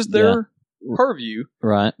governments, which is their purview,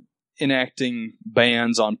 enacting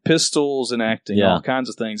bans on pistols, enacting all kinds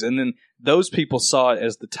of things. And then those people saw it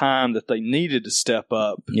as the time that they needed to step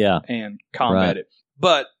up and combat it.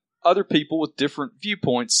 But other people with different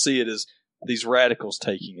viewpoints see it as these radicals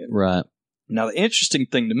taking it. Right. Now, the interesting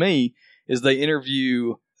thing to me is they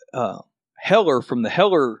interview Heller from the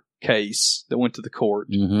Heller case that went to the court.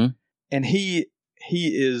 Mm-hmm. And he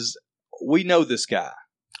is, we know this guy.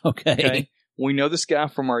 Okay. We know this guy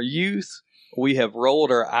from our youth. We have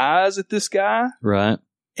rolled our eyes at this guy. Right.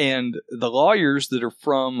 And the lawyers that are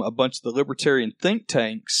from a bunch of the libertarian think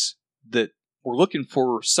tanks that were looking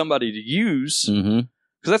for somebody to use, because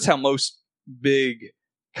that's how most big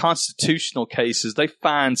constitutional cases, they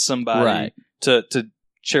find somebody to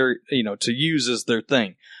use as their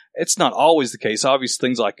thing. It's not always the case. Obvious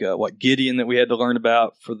things like Gideon that we had to learn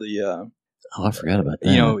about for the. I forgot about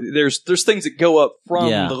that. There's things that go up from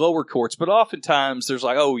the lower courts, but oftentimes there's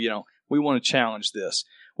like, we want to challenge this.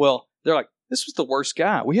 Well, they're like, this was the worst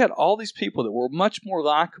guy. We had all these people that were much more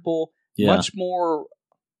likable, much more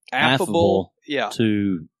affable.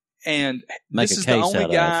 And make this a is case the only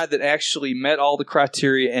out guy of. that actually met all the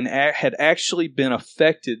criteria and had actually been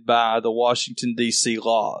affected by the Washington, D.C.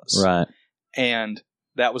 laws. Right. And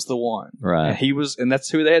that was the one. Right. And that's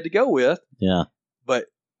who they had to go with. Yeah. But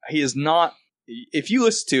he is not, if you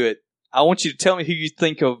listen to it, I want you to tell me who you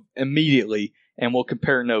think of immediately, and we'll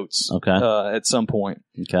compare notes at some point.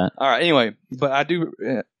 Okay. All right. Anyway, but I do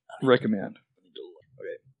recommend.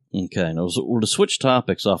 Okay. Now, we're to switch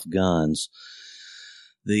topics off guns.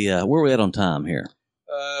 Where are we at on time here?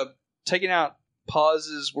 Taking out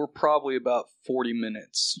pauses, we're probably about 40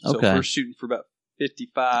 minutes. So Okay. we're shooting for about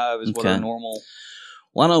 55 is what our normal.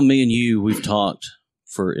 Well, I know me and you, we've talked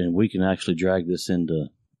and we can actually drag this into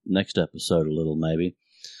next episode a little maybe,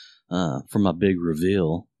 for my big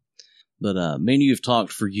reveal. But me and you have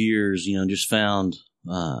talked for years, just found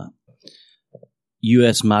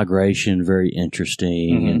U.S. migration very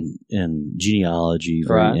interesting and genealogy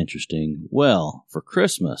very interesting. Well, for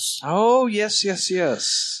Christmas. Oh, yes.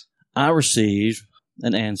 I received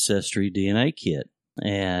an Ancestry DNA kit.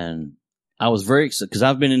 And I was very excited because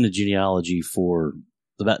I've been into genealogy for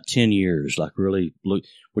about 10 years, like really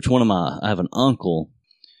I have an uncle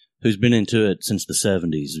who's been into it since the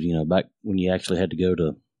 70s, back when you actually had to go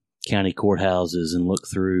to county courthouses and look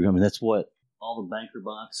through. I mean, that's what all the banker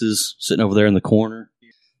boxes sitting over there in the corner.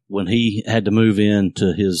 When he had to move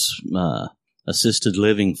into his assisted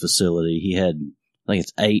living facility, he had, I think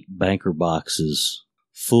it's 8 banker boxes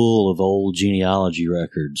full of old genealogy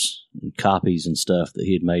records and copies and stuff that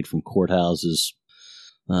he had made from courthouses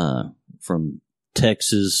from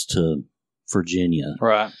Texas to Virginia.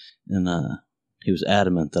 Right. And he was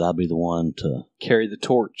adamant that I'd be the one to carry the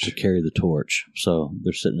torch. So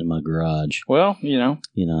they're sitting in my garage. Well,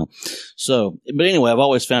 So, but anyway, I've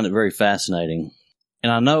always found it very fascinating.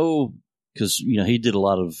 And I know because, he did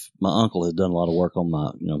my uncle had done a lot of work on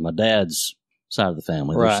my dad's side of the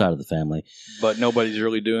family, their side of the family. But nobody's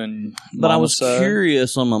really doing But I was side.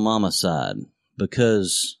 curious on my mama's side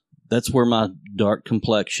because that's where my dark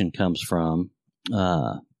complexion comes from.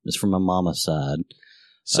 It's from my mama's side.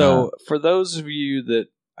 So for those of you that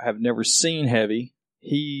have never seen Heavy,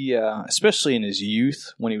 he, especially in his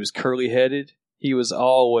youth, when he was curly-headed, he was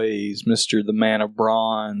always Mr. the Man of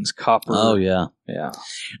Bronze, Copper. Oh, yeah. Yeah.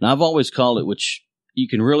 And I've always called it, which you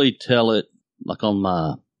can really tell it, like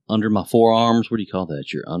on under my forearms. What do you call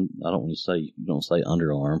that? You don't say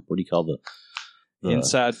underarm. What do you call the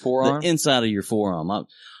inside forearm? The inside of your forearm. I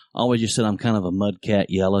always just said I'm kind of a mudcat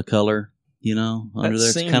yellow color, under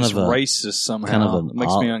there. Seems it's kind of racist somehow. Kind of it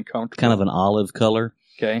makes me uncomfortable. Kind of an olive color.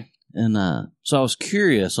 Okay. And so I was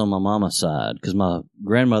curious on my mama's side because my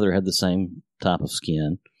grandmother had the same type of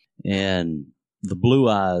skin, and the blue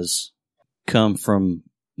eyes come from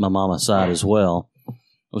my mama's side as well. I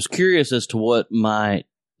was curious as to what might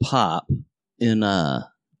pop in on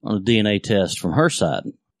a DNA test from her side.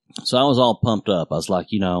 So I was all pumped up. I was like,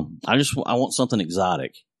 I want something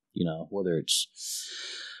exotic, whether it's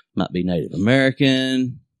might be Native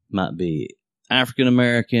American, might be African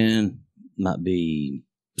American, might be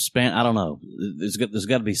I don't know. There's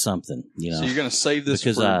got to be something, So you're going to save this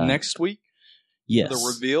because for next week? Yes.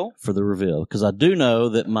 For the reveal? Because I do know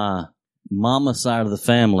that my mama's side of the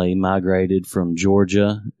family migrated from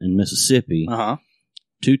Georgia and Mississippi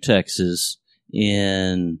to Texas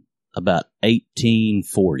in about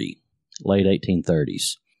 1840, late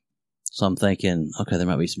 1830s. So I'm thinking, okay, there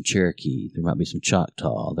might be some Cherokee, there might be some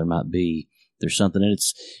Choctaw, there's something, and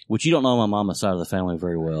which you don't know my mama's side of the family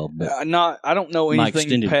very well, but I don't know anything my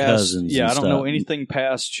extended past. Cousins. Yeah, and I don't stuff. know anything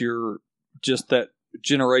past just that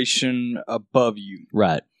generation above you.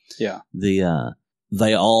 Right. Yeah. They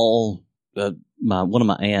all. One of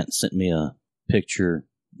my aunts sent me a picture.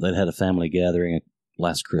 They'd had a family gathering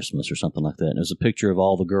last Christmas or something like that, and it was a picture of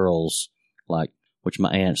all the girls, which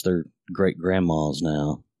my aunts, they're great grandmas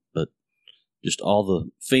now, but just all the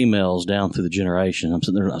females down through the generation. I'm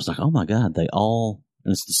sitting there, I was like, oh my God, they all,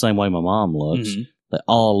 and it's the same way my mom looks. Mm-hmm. They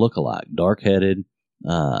all look alike, dark-headed,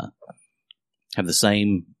 have the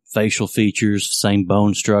same facial features, same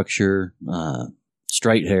bone structure,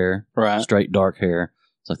 straight hair, straight dark hair.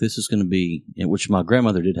 It's like, this is going to be, which my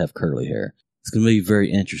grandmother did have curly hair. It's going to be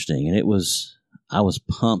very interesting. And I was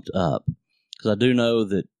pumped up because I do know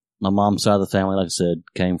that my mom's side of the family, like I said,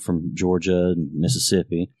 came from Georgia and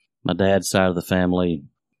Mississippi. My dad's side of the family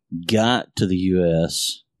got to the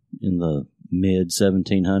U.S. in the mid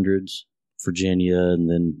 1700s, Virginia, and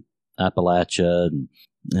then Appalachia,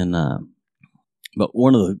 but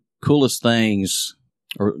one of the coolest things,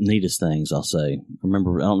 or neatest things, I'll say. I don't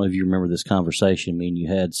know if you remember this conversation me and you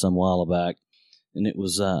had some while back, and it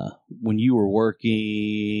was when you were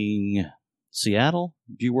working Seattle.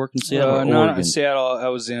 Did you work in Seattle? Or no, Oregon? not in Seattle. I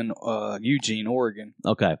was in Eugene, Oregon.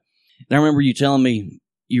 Okay. And I remember you telling me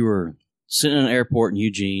you were sitting in an airport in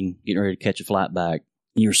Eugene, getting ready to catch a flight back.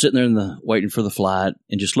 And you were sitting there waiting for the flight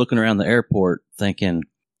and just looking around the airport thinking,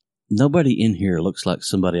 nobody in here looks like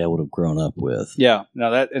somebody I would have grown up with. Yeah.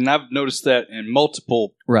 And I've noticed that in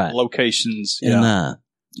multiple locations. And,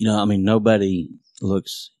 nobody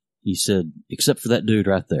looks, you said, except for that dude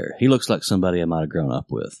right there. He looks like somebody I might have grown up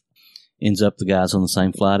with. Ends up the guy's on the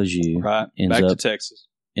same flight as you. Right. Back to Texas.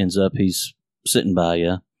 Ends up he's sitting by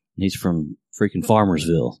you. He's from freaking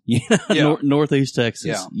Farmersville, Northeast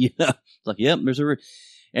Texas. Yeah. It's like, yep, there's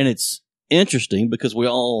and it's interesting because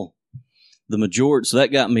the majority, so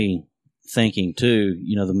that got me thinking too,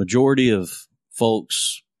 the majority of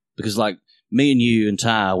folks, because like me and you and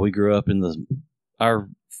Ty, we grew up our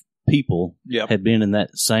people had been in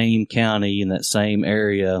that same county, in that same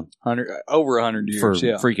area. Over 100 years. For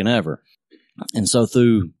freaking ever. And so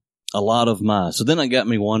through a lot of so then it got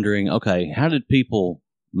me wondering, okay, how did people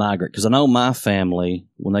migrate? Because I know my family,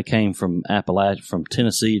 when they came from Appalachia, from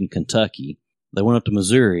Tennessee and Kentucky, they went up to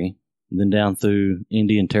Missouri and then down through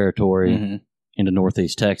Indian Territory into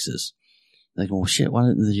Northeast Texas. They go, well, shit, why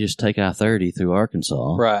didn't they just take I-30 through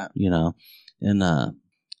Arkansas? Right. And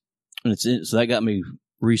so that got me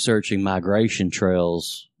researching migration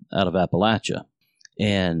trails out of Appalachia.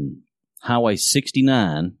 And Highway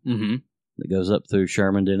 69 that goes up through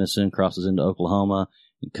Sherman, Denison, crosses into Oklahoma,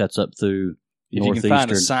 and cuts up through If you can find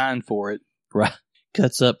a sign for it. Right.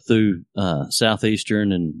 Cuts up through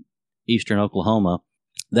southeastern and eastern Oklahoma.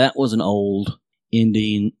 That was an old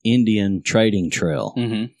Indian trading trail.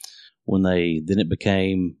 Mm-hmm. Then it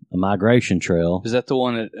became a migration trail. Is that the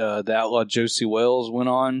one that the outlaw Josie Wells went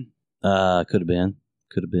on? Could have been.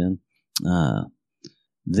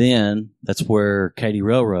 Then that's where Katy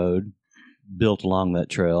Railroad built along that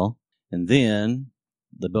trail. And then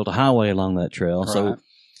they built a highway along that trail. Right. So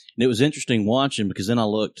it was interesting watching because then I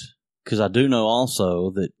looked because I do know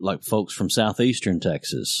also that, like, folks from southeastern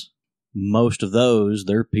Texas, most of those,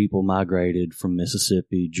 their people migrated from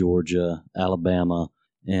Mississippi, Georgia, Alabama,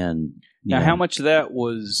 and now how much of that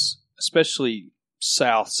was, especially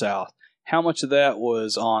south, how much of that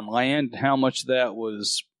was on land? How much of that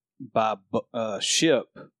was by ship?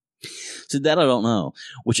 See, that I don't know.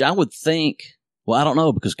 Which I would think. Well, I don't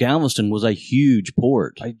know, because Galveston was a huge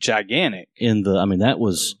port, gigantic. That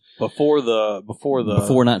was before 1900,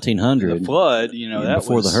 the flood. That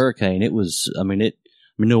before was the hurricane. It was.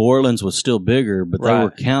 New Orleans was still bigger, but they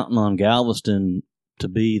were counting on Galveston to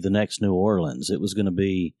be the next New Orleans. It was going to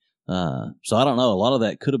be. So I don't know. A lot of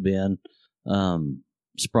that could have been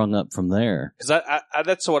sprung up from there. Because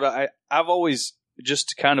that's what I've always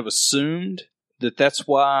just kind of assumed that's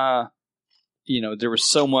why there was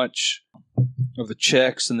so much of the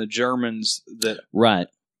Czechs and the Germans that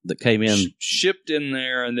came in, shipped in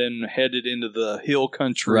there, and then headed into the hill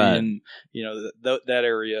country and that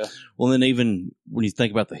area. Well, then even when you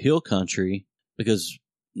think about the hill country, because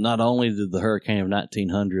not only did the hurricane of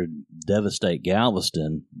 1900 devastate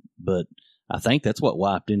Galveston, but I think that's what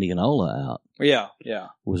wiped Indianola out. Yeah.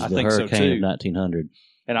 Was I the think hurricane so too. of 1900.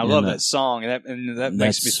 And I love that song, and that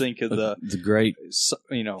makes me think of the great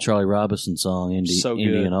Charlie Robinson song,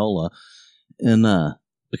 Indianola, and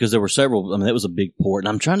because there were several. That was a big port, and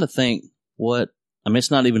I'm trying to think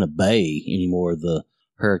it's not even a bay anymore. The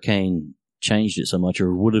hurricane changed it so much,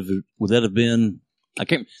 or would that have been? I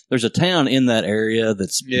can't. There's a town in that area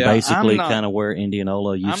that's basically kind of where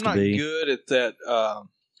Indianola used to be. I'm not good at that.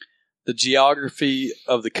 The geography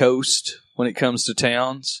of the coast when it comes to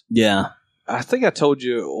towns. Yeah. I think I told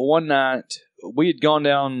you one night we had gone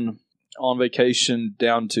down on vacation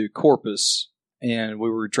down to Corpus, and we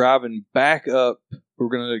were driving back up. We were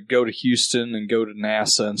going to go to Houston and go to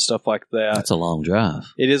NASA and stuff like that. That's a long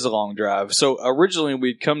drive. It is a long drive. So originally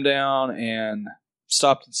we'd come down and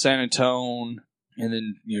stopped in San Antonio, and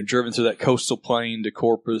then driven through that coastal plain to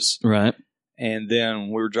Corpus. Right. And then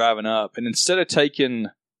we were driving up, and instead of taking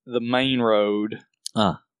the main road,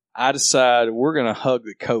 I decided we're going to hug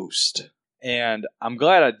the coast. And I'm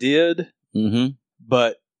glad I did,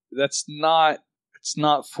 but it's not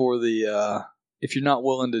for the, if you're not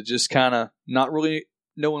willing to just kind of not really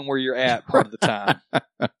knowing where you're at part of the time.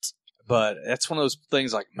 But that's one of those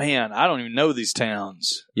things like, man, I don't even know these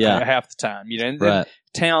towns half the time. And then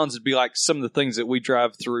towns would be like some of the things that we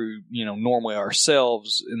drive through, normally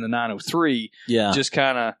ourselves in the 903. Yeah. Just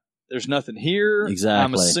kind of, there's nothing here. Exactly.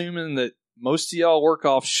 I'm assuming that most of y'all work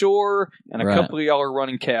offshore, and a couple of y'all are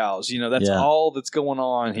running cows. That's all that's going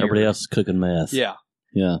on here. Everybody else is cooking meth. Yeah.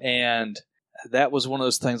 Yeah. And that was one of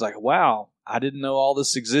those things like, wow, I didn't know all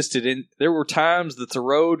this existed. And there were times that the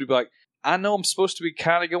road would be like, I know I'm supposed to be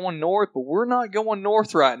kind of going north, but we're not going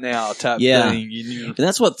north right now type thing. And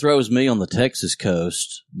that's what throws me on the Texas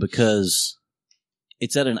coast, because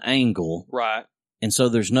it's at an angle. Right. And so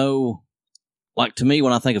there's no, like, to me,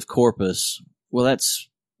 when I think of Corpus, well, that's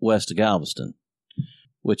west of Galveston,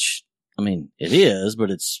 which, it is, but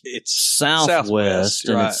it's southwest,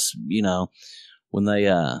 and it's, when they,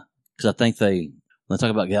 because I think when they talk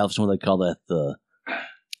about Galveston, what they call that,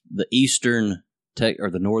 the eastern or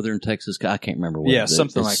the northern Texas, I can't remember what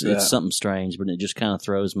something like that. It's something strange, but it just kind of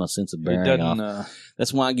throws my sense of bearing off.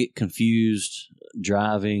 That's why I get confused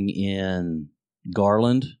driving in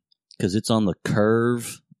Garland, because it's on the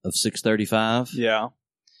curve of 635. Yeah.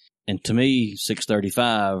 And to me,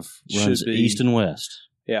 635 runs east and west.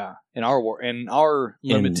 Yeah, in our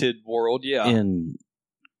limited world, yeah. In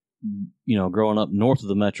growing up north of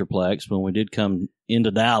the Metroplex, when we did come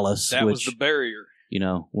into Dallas, that was the barrier.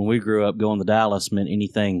 When we grew up, going to Dallas meant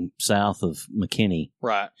anything south of McKinney,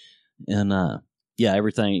 right? And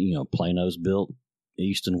everything, Plano's built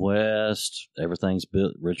east and west. Everything's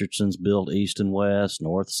built. Richardson's built east and west,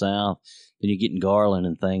 north, south. Then you get in Garland,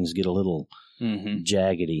 and things get a little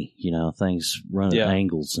jaggedy, things run at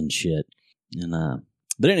angles and shit. And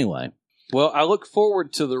but anyway, well, I look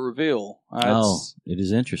forward to the reveal. It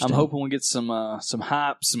is interesting. I'm hoping we get some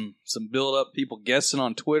hype, some build up, people guessing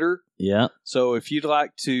on Twitter. Yeah. So if you'd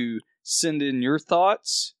like to send in your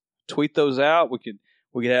thoughts, tweet those out. We could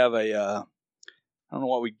have a I don't know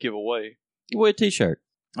what we'd give away. Give away a T-shirt.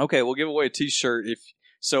 Okay, we'll give away a T-shirt if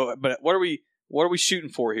so. But what are we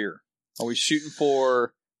shooting for here? Are we shooting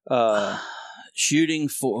for? Well,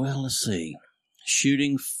 let's see.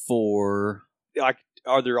 Shooting for, like,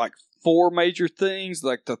 are there like 4 major things,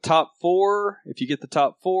 like the top 4? If you get the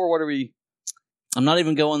top 4, what are we? I'm not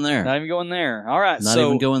even going there. Not even going there. All right. Not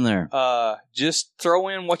even going there. Just throw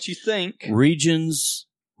in what you think. Regions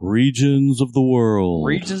of the world.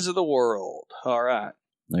 Regions of the world. All right.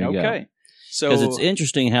 There you go. So because it's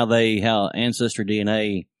interesting how Ancestry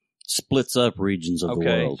DNA splits up regions of the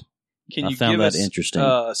world. Can you found give that us interesting.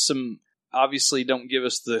 some? Obviously, don't give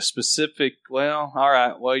us the specific. Well, all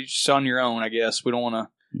right. Well, you're just on your own, I guess. We don't want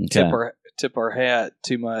to tip our hat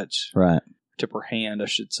too much. Right. Tip our hand, I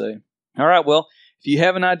should say. All right. Well, if you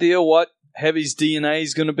have an idea what Heavy's DNA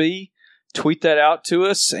is going to be, tweet that out to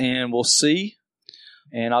us, and we'll see.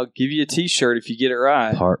 And I'll give you a T-shirt if you get it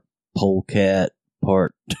right. Part polecat,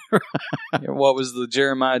 part. What was the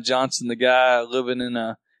Jeremiah Johnson, the guy living in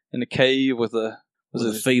a cave with a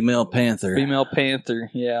female panther? Female panther,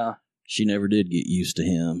 yeah. She never did get used to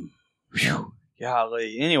him. Whew.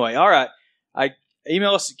 Golly. Anyway, all right.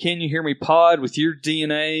 Email us at CanYouHearMePod with your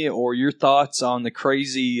DNA or your thoughts on the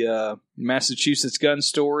crazy Massachusetts gun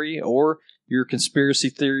story or your conspiracy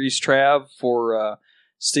theories, Trav, for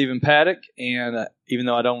Stephen Paddock. And even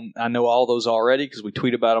though I know all those already because we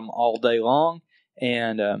tweet about them all day long.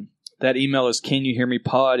 And that email is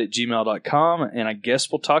CanYouHearMePod@gmail.com. And I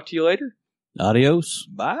guess we'll talk to you later. Adios.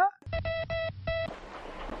 Bye.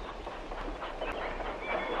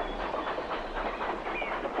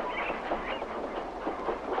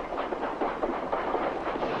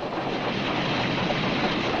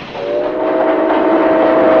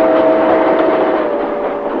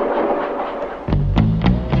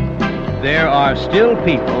 There are still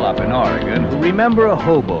people up in Oregon who remember a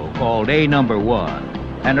hobo called A Number 1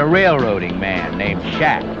 and a railroading man named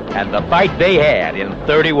Shack and the fight they had in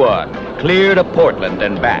 31, clear to Portland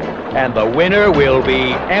and back. And the winner will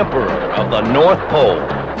be Emperor of the North Pole.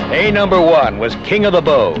 A Number 1 was king of the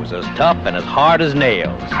bows, as tough and as hard as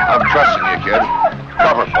nails. I'm trusting you, kid.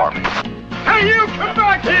 Cover for me. Hey, you come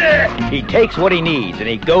back here! He takes what he needs and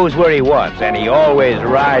he goes where he wants, and he always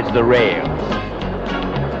rides the rails.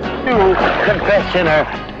 You confessioner.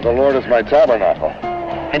 The Lord is my tabernacle.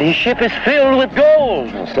 And his ship is filled with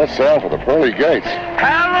gold. Set sail for the pearly gates.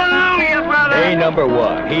 Hallelujah, brother! A Number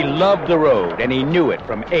 1. He loved the road, and he knew it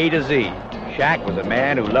from A to Z. Shack was a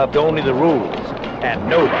man who loved only the rules, and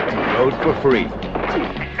nobody rode for free.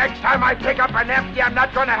 Next time I pick up an empty, I'm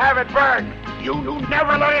not going to have it burned. You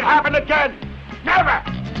never let it happen again. Never!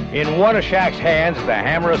 In one of Shack's hands is a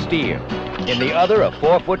hammer of steel. In the other, a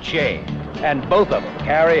 4-foot chain. And both of them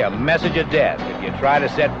carry a message of death if you try to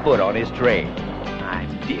set foot on his train. I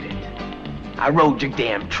did it. I rode your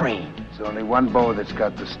damn train. There's only one bow that's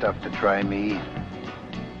got the stuff to try me.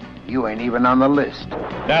 You ain't even on the list.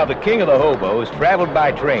 Now, the king of the hobos traveled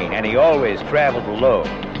by train, and he always traveled alone.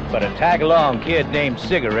 But a tag-along kid named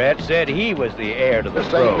Cigarette said he was the heir to the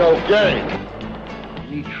throne. This ain't no game.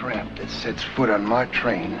 Any tramp that sets foot on my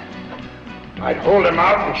train, I'd hold him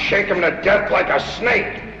out and shake him to death like a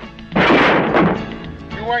snake.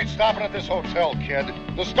 You ain't stopping at this hotel, kid.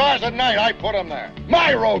 The stars at night, I put them there.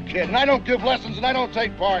 My road, kid, and I don't give lessons and I don't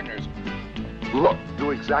take partners. Look,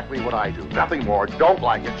 do exactly what I do. Nothing more. Don't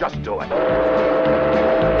like it, just do it.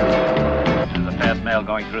 There's a fast mail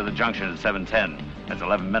going through the junction at 7:10. That's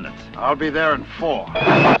 11 minutes. I'll be there in 4.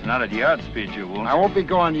 It's not at yard speed, you won't. I won't be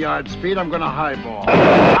going yard speed. I'm going to highball.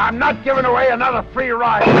 I'm not giving away another free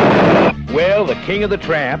ride. Well, the king of the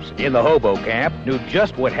tramps in the hobo camp knew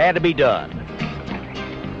just what had to be done.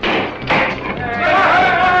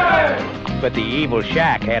 But the evil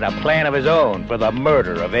Shack had a plan of his own for the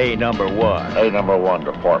murder of A Number 1. A Number 1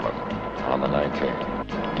 to Portland on the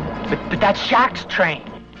 19th. But that's Shack's train.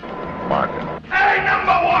 Mark it. A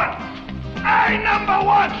Number 1! A Number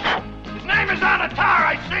 1! His name is on the tower.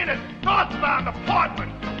 I seen it. Northbound to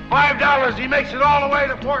Portland. $5. He makes it all the way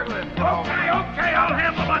to Portland. Okay, I'll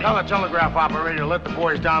handle it. Tell the telegraph operator to let the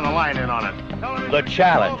boys down the line in on it. The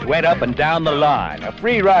challenge went up and down the line. A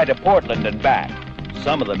free ride to Portland and back.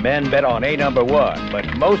 Some of the men bet on A Number 1,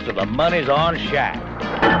 but most of the money's on Shack.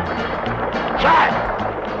 Shack!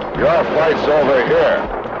 Your flight's over here.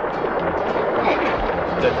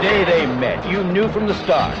 The day they met, you knew from the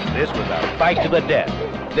start this was a fight to the death.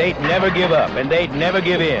 They'd never give up, and they'd never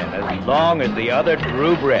give in as long as the other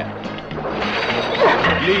drew breath.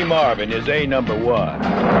 Lee Marvin is A Number 1.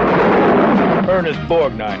 Ernest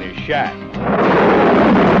Borgnine is Shack.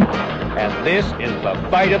 And this is the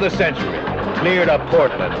fight of the century, clear to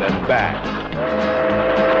Portland and back.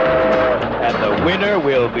 And the winner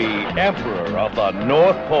will be Emperor of the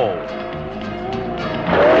North Pole.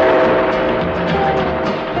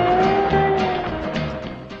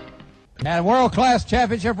 And World Class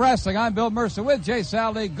Championship Wrestling, I'm Bill Mercer with Jay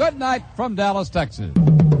Sally. Good night from Dallas, Texas.